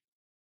from it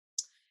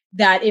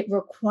that it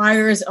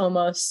requires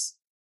almost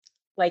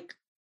like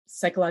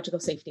psychological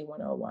safety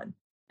 101.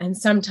 And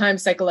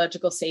sometimes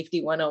psychological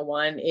safety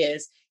 101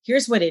 is,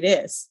 here's what it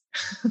is.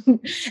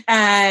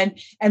 and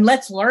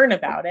let's learn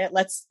about it.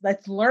 Let's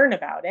learn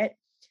about it.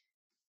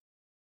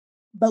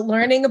 But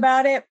learning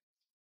about it,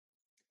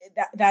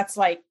 that's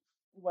like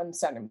 1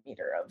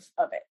 centimeter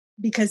of it,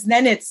 because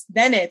then it's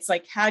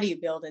like, how do you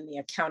build in the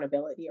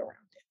accountability around it?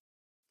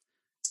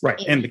 Right.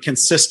 And the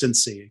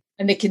consistency.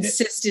 And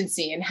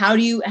how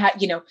do you,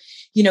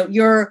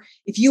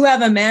 if you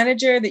have a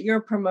manager that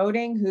you're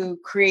promoting who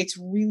creates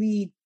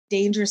really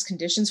dangerous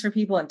conditions for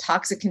people and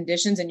toxic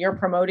conditions, and you're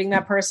promoting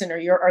that person,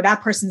 or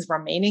that person's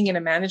remaining in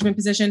a management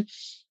position,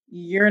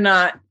 you're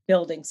not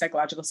building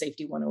psychological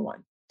safety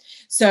 101.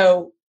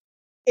 So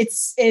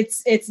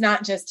it's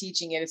not just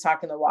teaching it, it's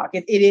talking the walk.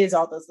 It is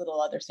all those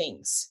little other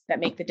things that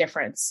make the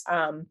difference.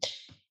 And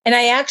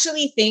I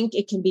actually think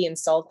it can be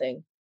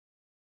insulting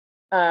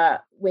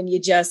when you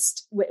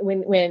just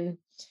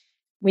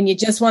when you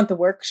just want the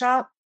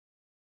workshop.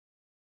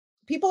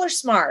 People are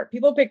smart.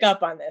 People pick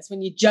up on this.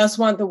 When you just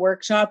want the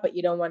workshop, but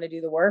you don't want to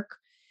do the work,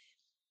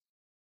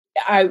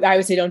 I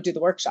would say don't do the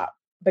workshop,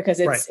 because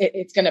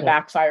it's going to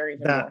backfire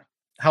even more.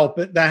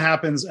 That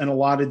happens in a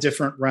lot of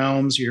different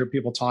realms. You hear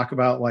people talk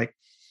about like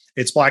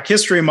it's Black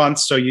History Month,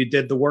 so you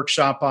did the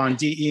workshop on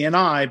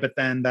DE&I, but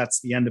then that's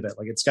the end of it.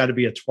 Like it's got to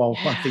be a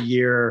 12-month a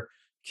year.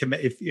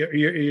 If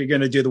you're going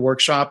to do the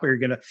workshop, or you're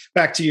going to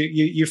back to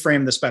you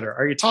frame this better.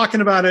 Are you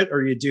talking about it, or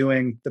are you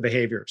doing the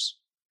behaviors?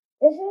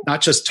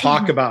 Not just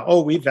talk about,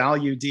 oh, we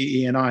value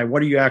DE&I.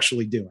 What are you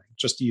actually doing?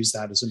 Just to use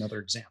that as another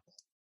example.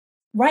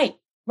 Right.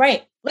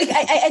 Like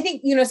I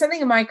think, something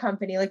in my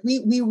company, like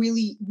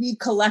we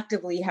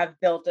collectively have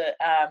built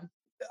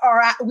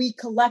we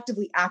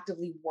collectively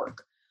actively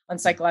work on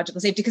psychological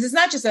safety, because it's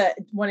not just a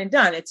one and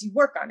done, it's you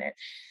work on it.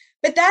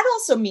 But that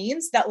also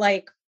means that,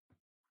 like,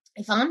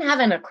 if I'm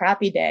having a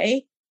crappy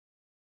day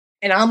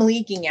and I'm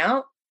leaking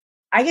out,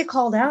 I get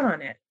called out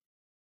on it.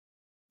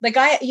 Like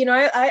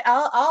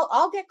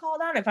I'll get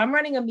called out if I'm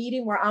running a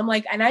meeting where I'm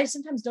like, and I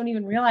sometimes don't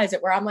even realize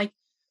it, where I'm like,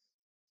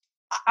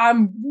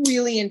 I'm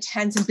really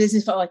intense and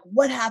business, but like,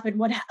 what happened?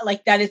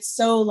 Like that? It's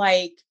so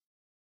like,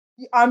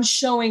 I'm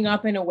showing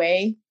up in a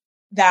way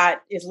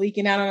that is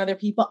leaking out on other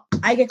people.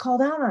 I get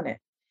called out on it.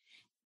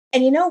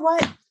 And you know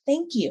what?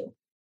 Thank you.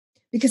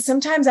 Because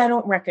sometimes I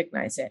don't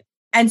recognize it.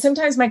 And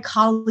sometimes my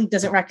colleague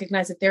doesn't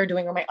recognize that they're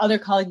doing, or my other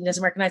colleague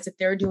doesn't recognize that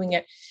they're doing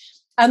it.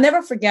 I'll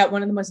never forget,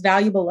 one of the most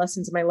valuable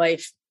lessons of my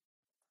life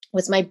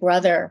was my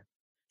brother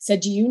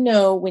said, do you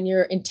know when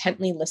you're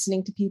intently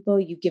listening to people,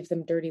 you give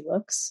them dirty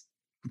looks?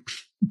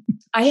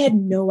 I had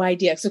no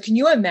idea. So can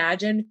you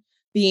imagine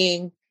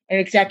being an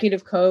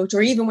executive coach,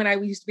 or even when I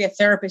used to be a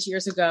therapist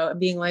years ago, and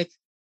being like,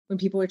 when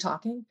people were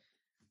talking,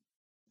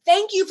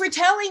 thank you for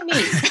telling me.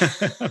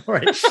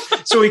 Right.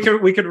 So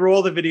we could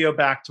roll the video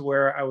back to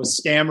where I was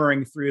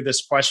stammering through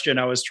this question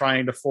I was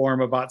trying to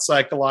form about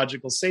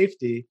psychological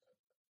safety.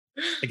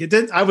 Like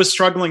I was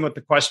struggling with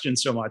the question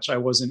so much, I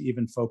wasn't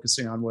even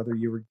focusing on whether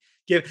you were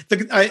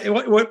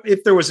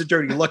if there was a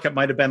dirty look, it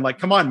might have been like,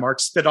 come on, Mark,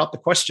 spit out the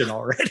question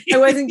already. I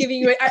wasn't giving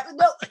you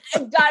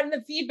I've gotten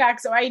the feedback,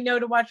 so I know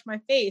to watch my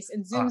face,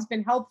 and Zoom's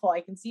been helpful.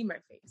 I can see my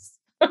face.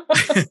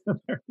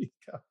 There you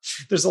go.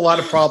 There's a lot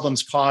of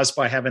problems caused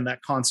by having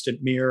that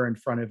constant mirror in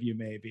front of you.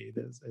 Maybe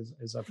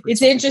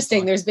it's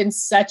interesting. There's been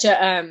such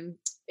a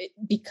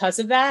because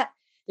of that,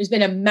 there's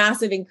been a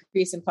massive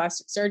increase in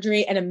plastic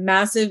surgery and a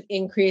massive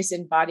increase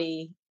in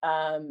body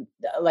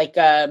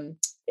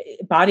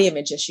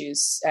image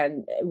issues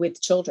and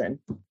with children.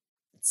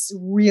 It's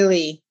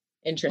really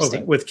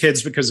interesting. With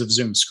kids because of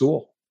Zoom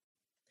school.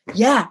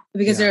 Yeah,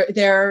 because they're at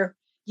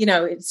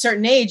a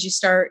certain age, you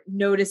start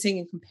noticing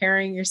and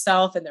comparing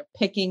yourself, and they're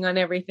picking on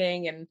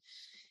everything. And,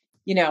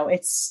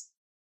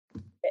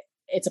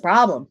 it's a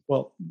problem.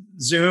 Well,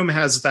 Zoom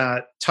has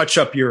that touch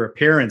up your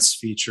appearance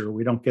feature.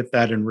 We don't get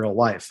that in real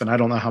life. And I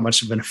don't know how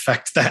much of an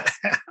effect that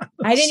has.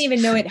 I didn't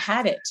even know it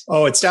had it.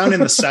 Oh, it's down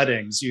in the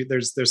settings.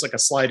 There's like a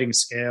sliding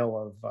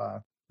scale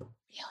of,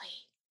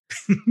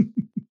 Really?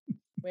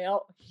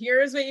 Well,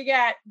 here's what you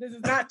get. This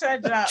is not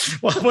touch up.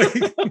 Well,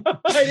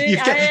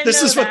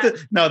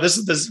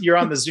 you're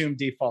on the Zoom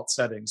default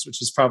settings, which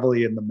is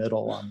probably in the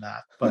middle on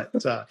that. But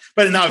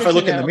now if I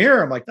look in the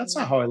mirror, I'm like, that's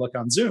not how I look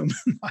on Zoom.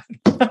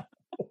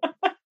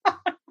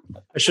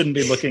 I shouldn't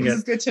be looking at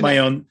my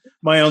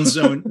own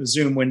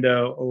Zoom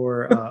window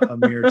or a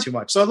mirror too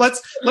much. So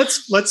let's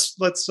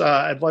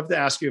I'd love to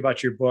ask you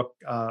about your book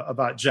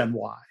about Gen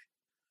Y.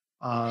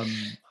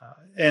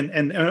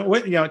 And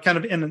what, kind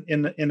of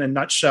in a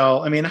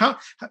nutshell, I mean,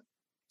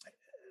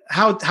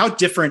 how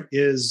different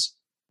is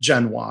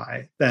Gen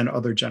Y than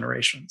other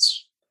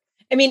generations?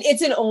 I mean,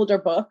 it's an older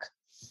book.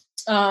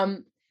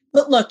 But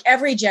look,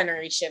 every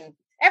generation's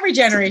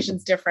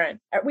different.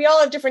 We all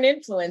have different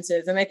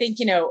influences. And I think,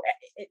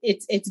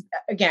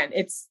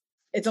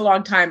 it's a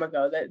long time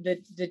ago that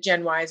the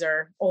Gen Ys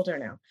are older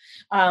now.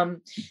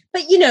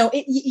 But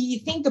you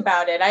think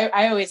about it.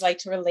 I always like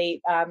to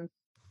relate,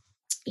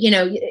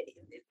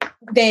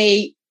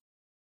 they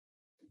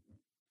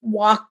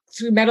walk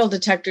through metal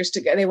detectors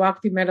to get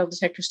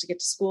to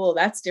school.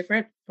 That's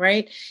different,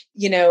 right?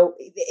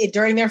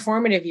 During their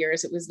formative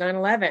years, it was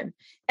 9/11.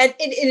 And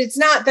it's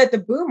not that the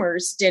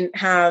boomers didn't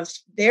have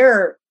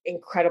their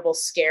incredible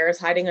scares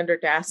hiding under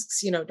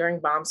desks, during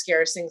bomb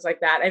scares, things like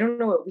that. I don't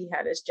know what we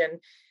had as Gen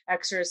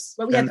Xers.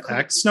 What we Gen had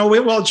X?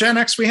 No, Gen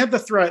X, we had the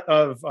threat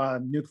of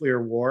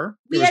nuclear war.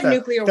 We had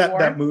nuclear war.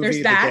 That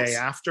movie, The Day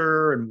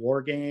After, and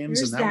War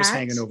Games, and that was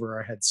hanging over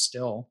our heads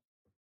still.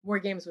 War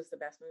Games was the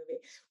best movie.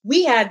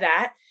 We had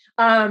that.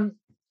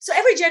 So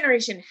every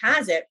generation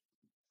has it.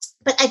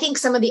 But I think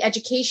some of the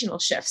educational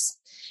shifts,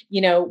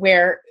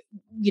 where,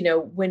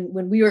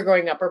 when we were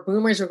growing up, or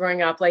boomers were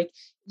growing up, like,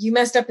 you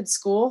messed up at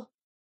school,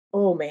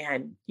 oh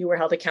man, you were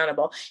held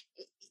accountable.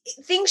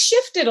 Things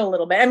shifted a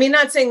little bit. I mean,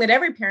 not saying that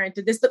every parent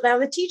did this, but now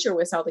the teacher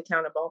was held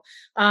accountable.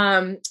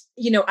 I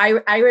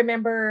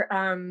remember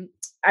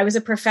I was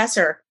a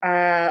professor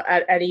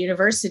at a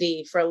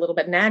university for a little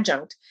bit, an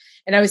adjunct,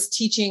 and I was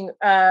teaching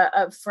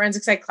a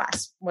forensic psych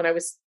class when I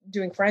was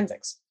doing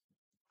forensics.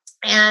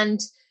 And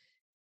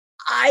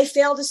I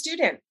failed a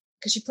student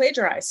because she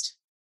plagiarized.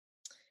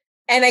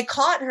 And I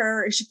caught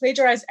her, she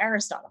plagiarized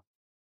Aristotle.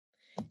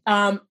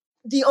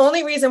 The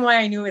only reason why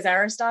I knew it was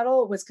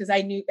Aristotle was because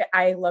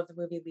I love the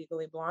movie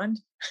Legally Blonde.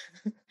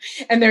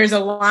 And there's a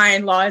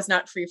line, law is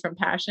not free from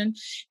passion.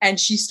 And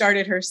she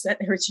started her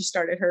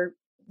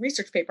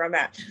research paper on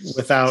that.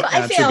 Without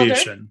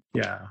attribution.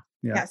 Yeah.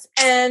 Yes.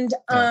 And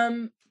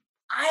the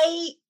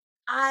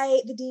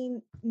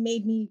dean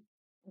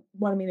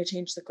wanted me to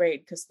change the grade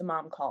because the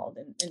mom called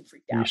and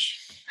freaked out.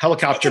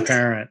 Helicopter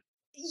parent.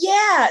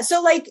 Yeah.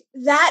 So like,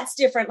 that's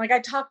different. Like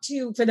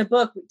for the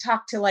book, we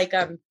talked to like,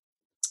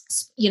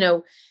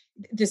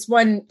 this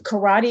one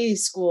karate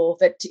school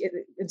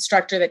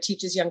instructor that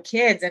teaches young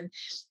kids. And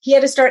he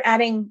had to start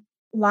adding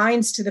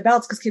lines to the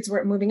belts because kids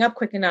weren't moving up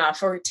quick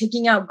enough, or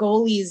taking out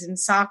goalies in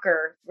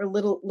soccer or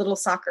little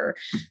soccer.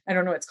 I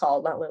don't know what it's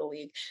called, not little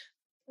league.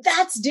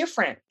 That's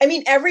different. I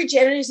mean, every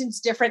generation is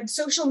different.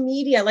 Social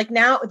media, like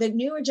now the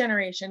newer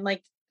generation,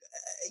 like,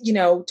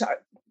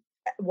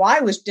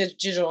 why was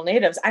digital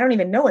natives? I don't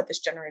even know what this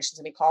generation is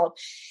going to be called.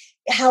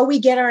 How we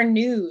get our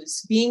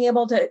news, being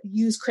able to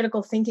use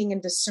critical thinking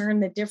and discern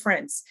the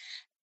difference.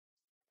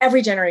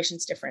 Every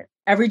generation's different.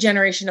 Every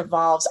generation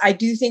evolves. I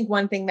do think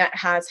one thing that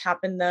has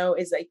happened though,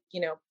 is like,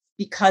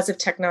 because of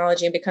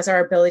technology and because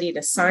our ability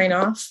to sign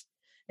off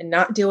and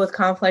not deal with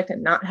conflict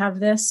and not have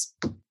this,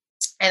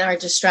 and our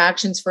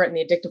distractions for it and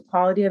the addictive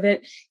quality of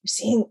it, you're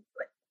seeing,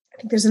 I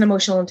think there's an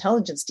emotional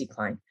intelligence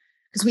decline.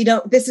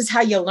 Because this is how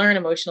you learn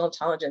emotional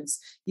intelligence.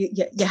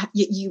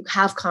 You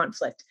have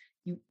conflict.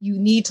 You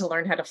need to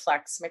learn how to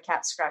flex. My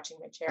cat's scratching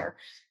my chair.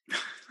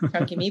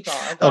 Chunky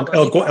meatball.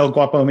 El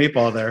Guapo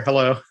meatball there.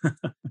 Hello.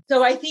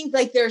 So I think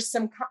like there's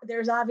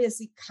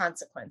obviously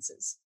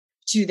consequences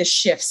to the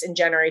shifts in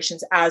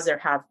generations, as there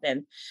have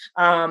been.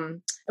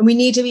 And we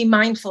need to be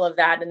mindful of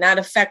that. And that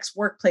affects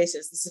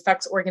workplaces. This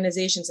affects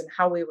organizations and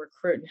how we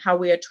recruit and how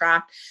we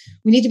attract.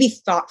 We need to be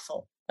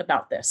thoughtful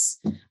about this.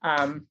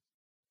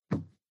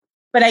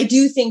 But I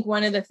do think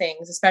one of the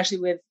things, especially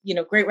with,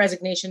 Great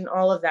Resignation,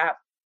 all of that,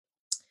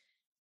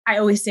 I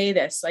always say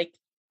this, like,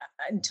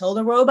 until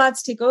the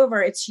robots take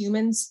over, it's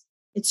human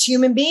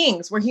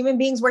beings. We're human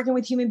beings working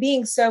with human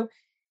beings. So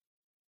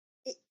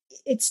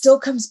it still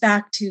comes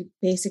back to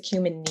basic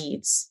human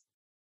needs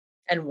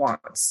and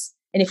wants.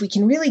 And if we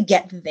can really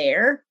get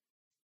there,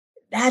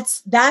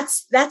 that's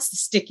the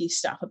sticky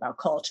stuff about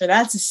culture.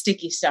 That's the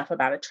sticky stuff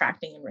about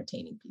attracting and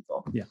retaining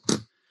people. Yeah.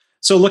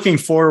 So looking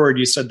forward,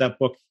 you said that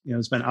book,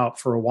 has been out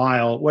for a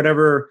while.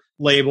 Whatever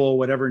label,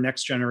 whatever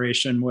next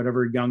generation,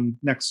 whatever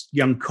next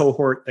young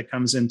cohort that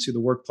comes into the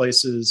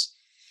workplaces,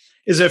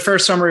 is a fair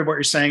summary of what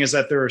you're saying is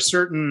that there are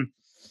certain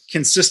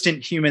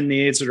consistent human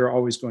needs that are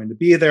always going to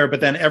be there,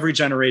 but then every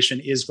generation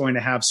is going to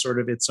have sort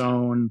of its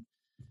own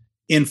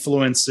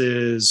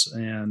influences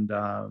and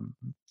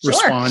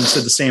respond to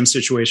the same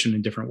situation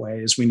in different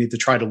ways. We need to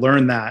try to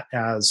learn that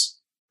as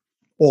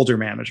older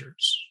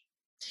managers.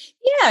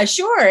 Yeah,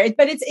 sure.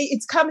 But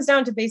it comes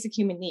down to basic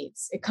human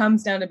needs. It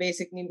comes down to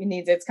basic human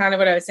needs. It's kind of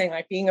what I was saying,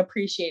 like being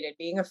appreciated,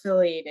 being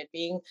affiliated,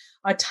 being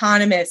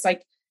autonomous,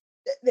 like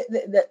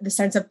the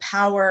sense of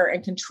power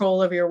and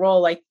control of your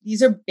role. Like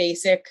these are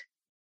basic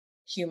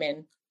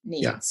human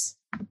needs.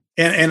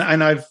 Yeah.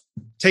 And I've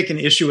taken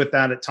issue with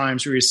that at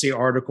times where you see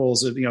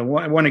articles of,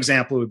 one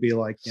example would be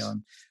like,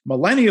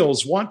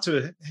 millennials want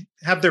to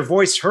have their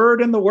voice heard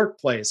in the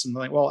workplace. And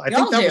like, well, I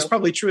think that was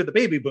probably true of the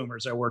baby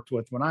boomers I worked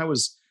with when I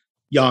was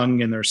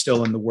young and they're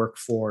still in the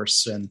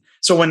workforce. And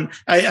so when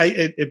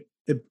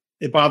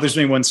it bothers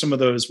me when some of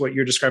those, what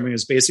you're describing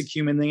as basic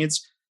human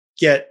needs,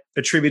 get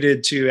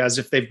attributed to as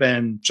if they've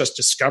been just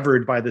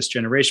discovered by this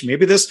generation.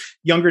 Maybe this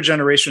younger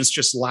generation is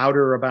just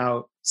louder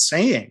about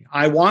saying,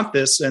 I want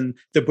this. And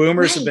the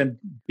boomers have been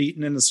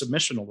beaten into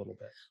submission a little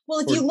bit. Well,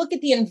 if you look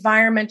at the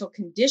environmental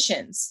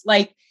conditions,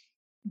 like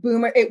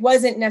it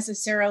wasn't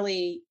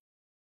necessarily,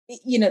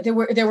 there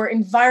were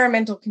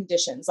environmental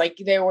conditions, like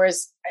there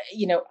was,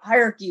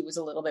 hierarchy was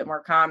a little bit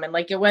more common.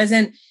 Like it was,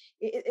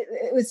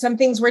 some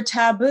things were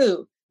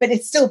taboo, but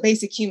it's still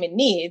basic human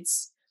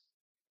needs.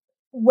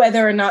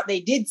 Whether or not they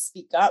did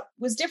speak up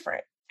was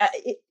different.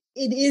 It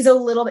is a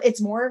little,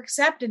 it's more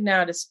accepted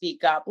now to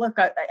speak up. Look,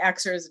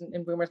 Xers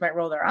and boomers might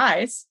roll their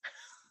eyes,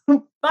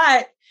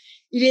 but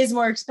it is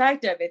more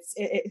expected. It's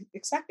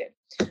expected.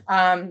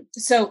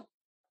 So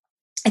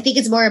I think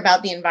it's more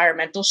about the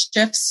environmental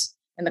shifts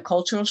and the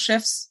cultural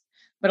shifts,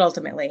 but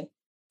ultimately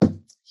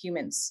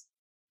humans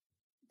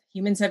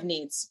have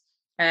needs.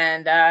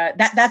 And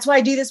that's why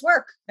I do this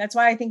work. That's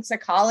why I think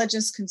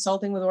psychologists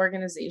consulting with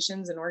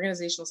organizations and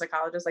organizational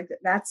psychologists, like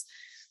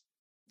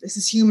this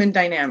is human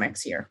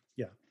dynamics here.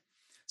 Yeah.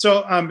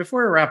 So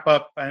before we wrap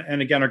up,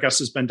 and again, our guest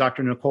has been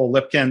Dr. Nicole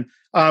Lipkin.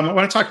 I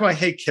want to talk about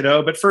Hey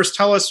Kiddo, but first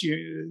tell us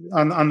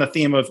on the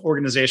theme of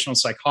organizational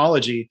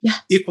psychology,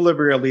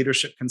 Equilibria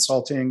Leadership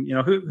Consulting,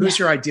 who's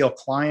your ideal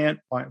client?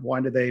 Why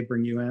do they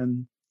bring you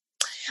in?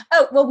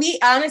 Oh, well,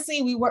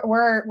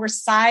 we're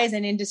size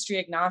and industry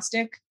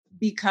agnostic,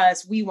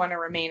 because we want to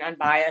remain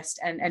unbiased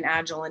and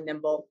agile and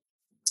nimble.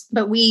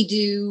 But we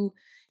do,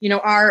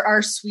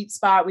 our sweet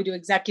spot, we do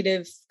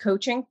executive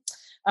coaching,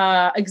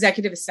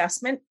 executive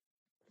assessment,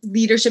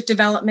 leadership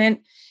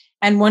development.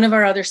 And one of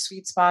our other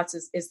sweet spots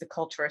is the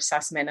culture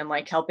assessment and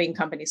like helping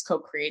companies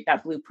co-create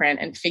that blueprint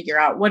and figure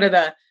out what are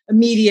the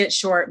immediate,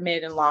 short,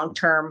 mid, and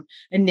long-term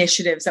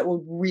initiatives that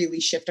will really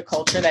shift a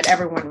culture that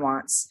everyone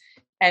wants.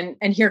 And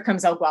here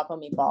comes El Guapo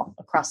Meatball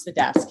across the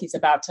desk. He's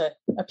about to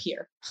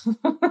appear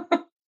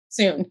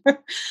soon.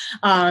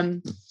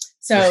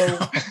 So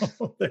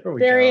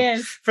there he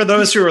is. For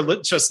those who are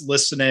just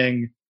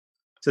listening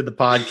to the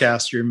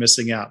podcast, you're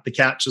missing out. The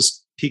cat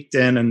just peeked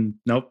in and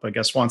nope, I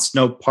guess wants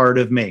no part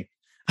of me.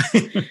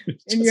 And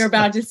you're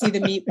about to see the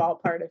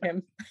meatball part of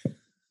him.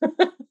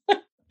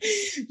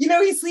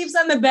 He sleeps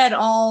on the bed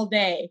all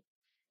day.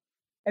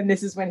 And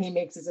this is when he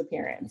makes his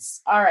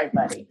appearance. All right,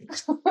 buddy.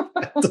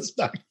 Does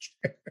not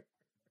care.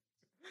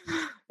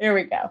 There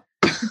we go.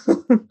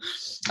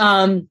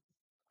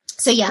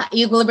 So yeah,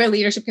 Equilibria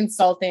Leadership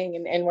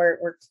Consulting, and we're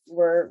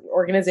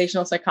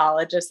organizational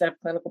psychologists that have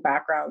clinical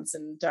backgrounds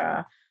and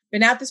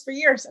been at this for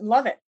years and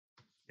love it.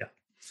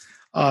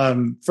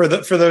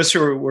 For those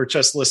who were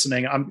just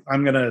listening,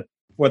 I'm gonna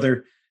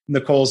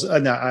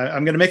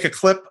I'm gonna make a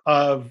clip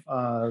of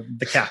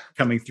the cat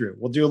coming through.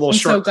 We'll do a little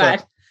short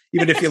clip.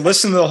 Even if you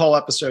listen to the whole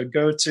episode,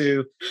 go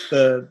to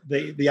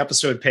the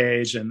episode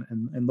page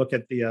and look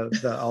at the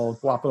El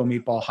Guapo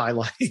Meatball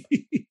highlights.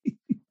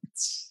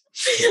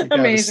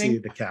 Amazing. See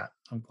the cat.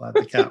 I'm glad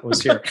the cat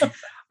was here.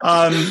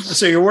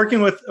 So you're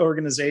working with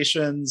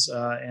organizations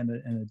and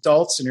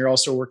adults, and you're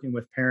also working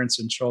with parents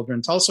and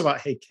children. Tell us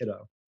about Hey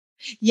Kiddo.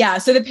 Yeah.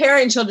 So the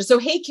parent and children. So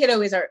Hey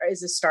Kiddo is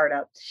a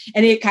startup,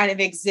 and it kind of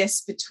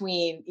exists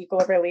between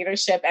Equilibria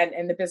Leadership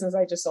and the business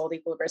I just sold,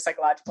 Equilibria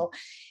Psychological.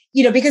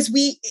 Because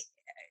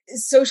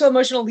social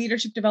emotional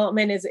leadership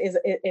development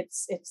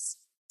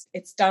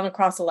it's done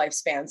across the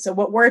lifespan. So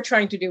what we're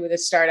trying to do with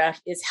this startup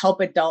is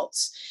help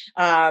adults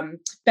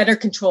better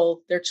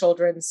control their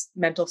children's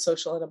mental,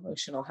 social, and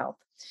emotional health,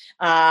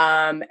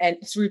 and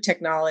through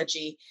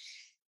technology.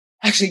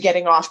 Actually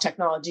getting off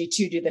technology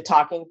to do the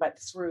talking, but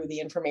through the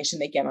information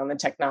they get on the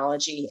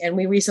technology. And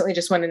we recently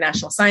just won a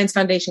National Science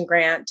Foundation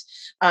grant.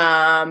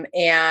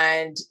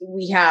 And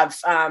we have,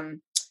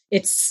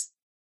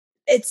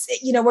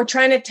 we're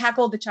trying to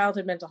tackle the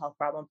childhood mental health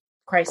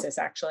crisis,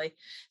 actually.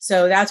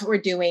 So that's what we're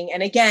doing.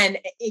 And again,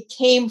 it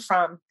came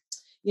from,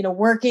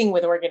 working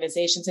with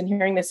organizations and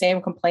hearing the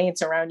same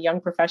complaints around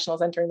young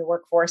professionals entering the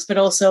workforce, but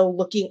also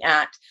looking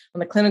at, on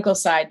the clinical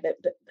side,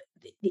 the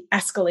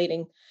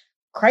escalating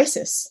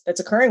crisis that's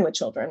occurring with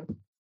children.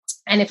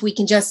 And if we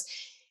can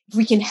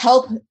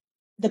help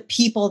the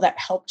people that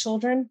help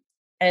children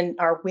and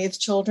are with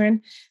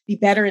children be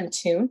better in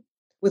tune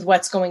with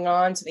what's going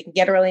on, so they can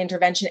get early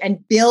intervention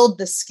and build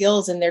the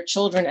skills in their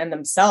children and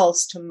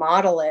themselves to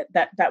model it,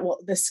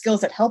 the skills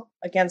that help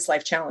against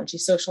life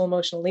challenges, social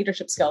emotional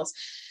leadership skills,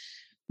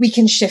 we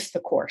can shift the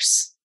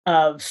course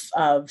of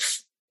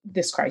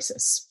this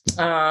crisis.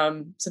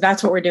 So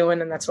that's what we're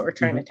doing, and that's what we're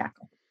trying to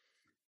tackle.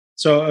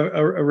 So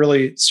a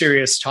really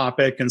serious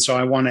topic. And so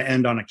I want to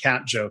end on a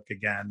cat joke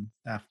again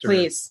after.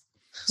 Please.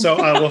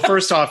 So,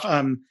 first off,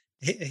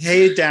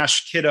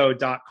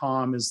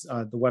 hey-kiddo.com is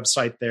the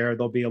website there.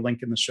 There'll be a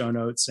link in the show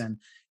notes, and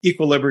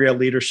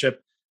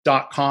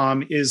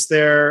equilibrialeadership.com. Is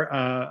there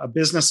a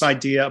business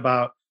idea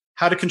about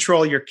how to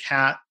control your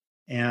cat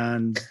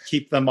and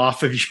keep them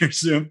off of your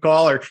Zoom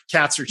call, or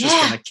cats are just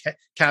going to cat?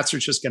 Cats are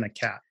just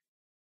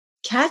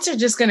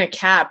going to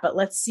cat, but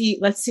let's see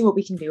what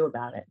we can do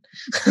about it.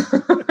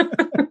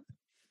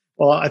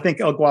 Well, I think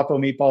El Guapo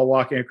Meatball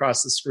walking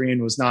across the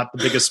screen was not the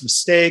biggest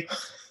mistake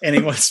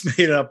anyone's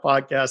made in a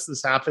podcast.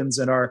 This happens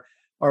in our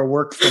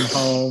work from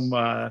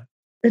home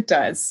it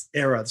does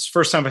era. It's the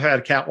first time I've had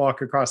a cat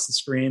walk across the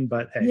screen,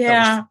 but hey.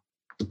 Yeah.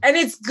 And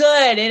it's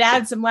good. It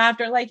adds some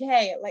laughter. Like,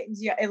 hey,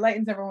 it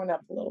lightens everyone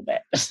up a little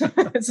bit.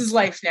 This is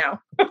life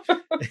now.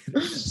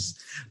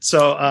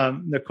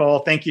 So, Nicole,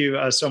 thank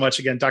you so much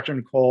again. Dr.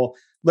 Nicole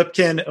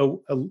Lipkin,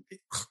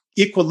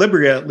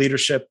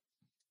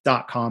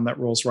 equilibrialeadership.com. That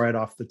rolls right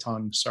off the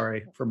tongue.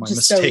 Sorry for my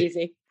mistake. So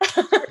easy.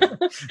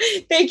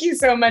 Thank you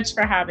so much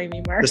for having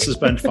me, Mark. This has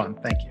been fun.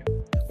 Thank you.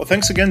 Well,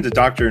 thanks again to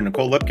Dr.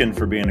 Nicole Lipkin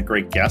for being a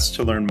great guest.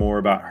 To learn more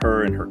about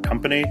her and her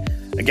company,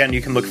 again,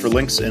 you can look for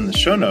links in the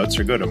show notes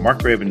or go to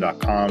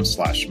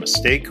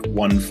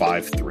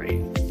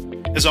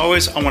markgraven.com/mistake153. As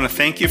always, I want to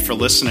thank you for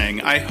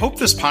listening. I hope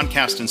this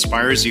podcast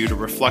inspires you to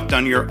reflect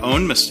on your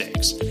own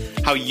mistakes,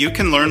 how you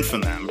can learn from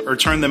them or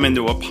turn them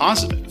into a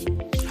positive.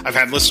 I've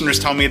had listeners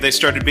tell me they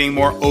started being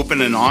more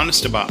open and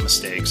honest about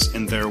mistakes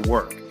in their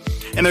work.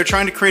 And they're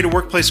trying to create a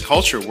workplace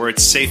culture where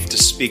it's safe to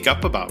speak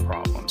up about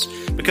problems,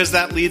 because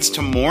that leads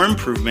to more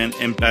improvement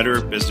and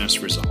better business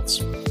results.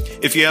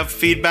 If you have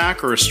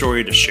feedback or a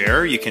story to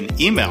share, you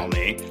can email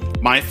me,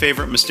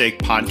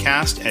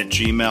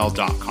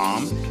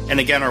 myfavoritemistakepodcast@gmail.com. And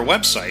again, our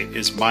website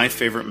is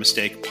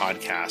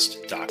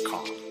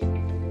myfavoritemistakepodcast.com.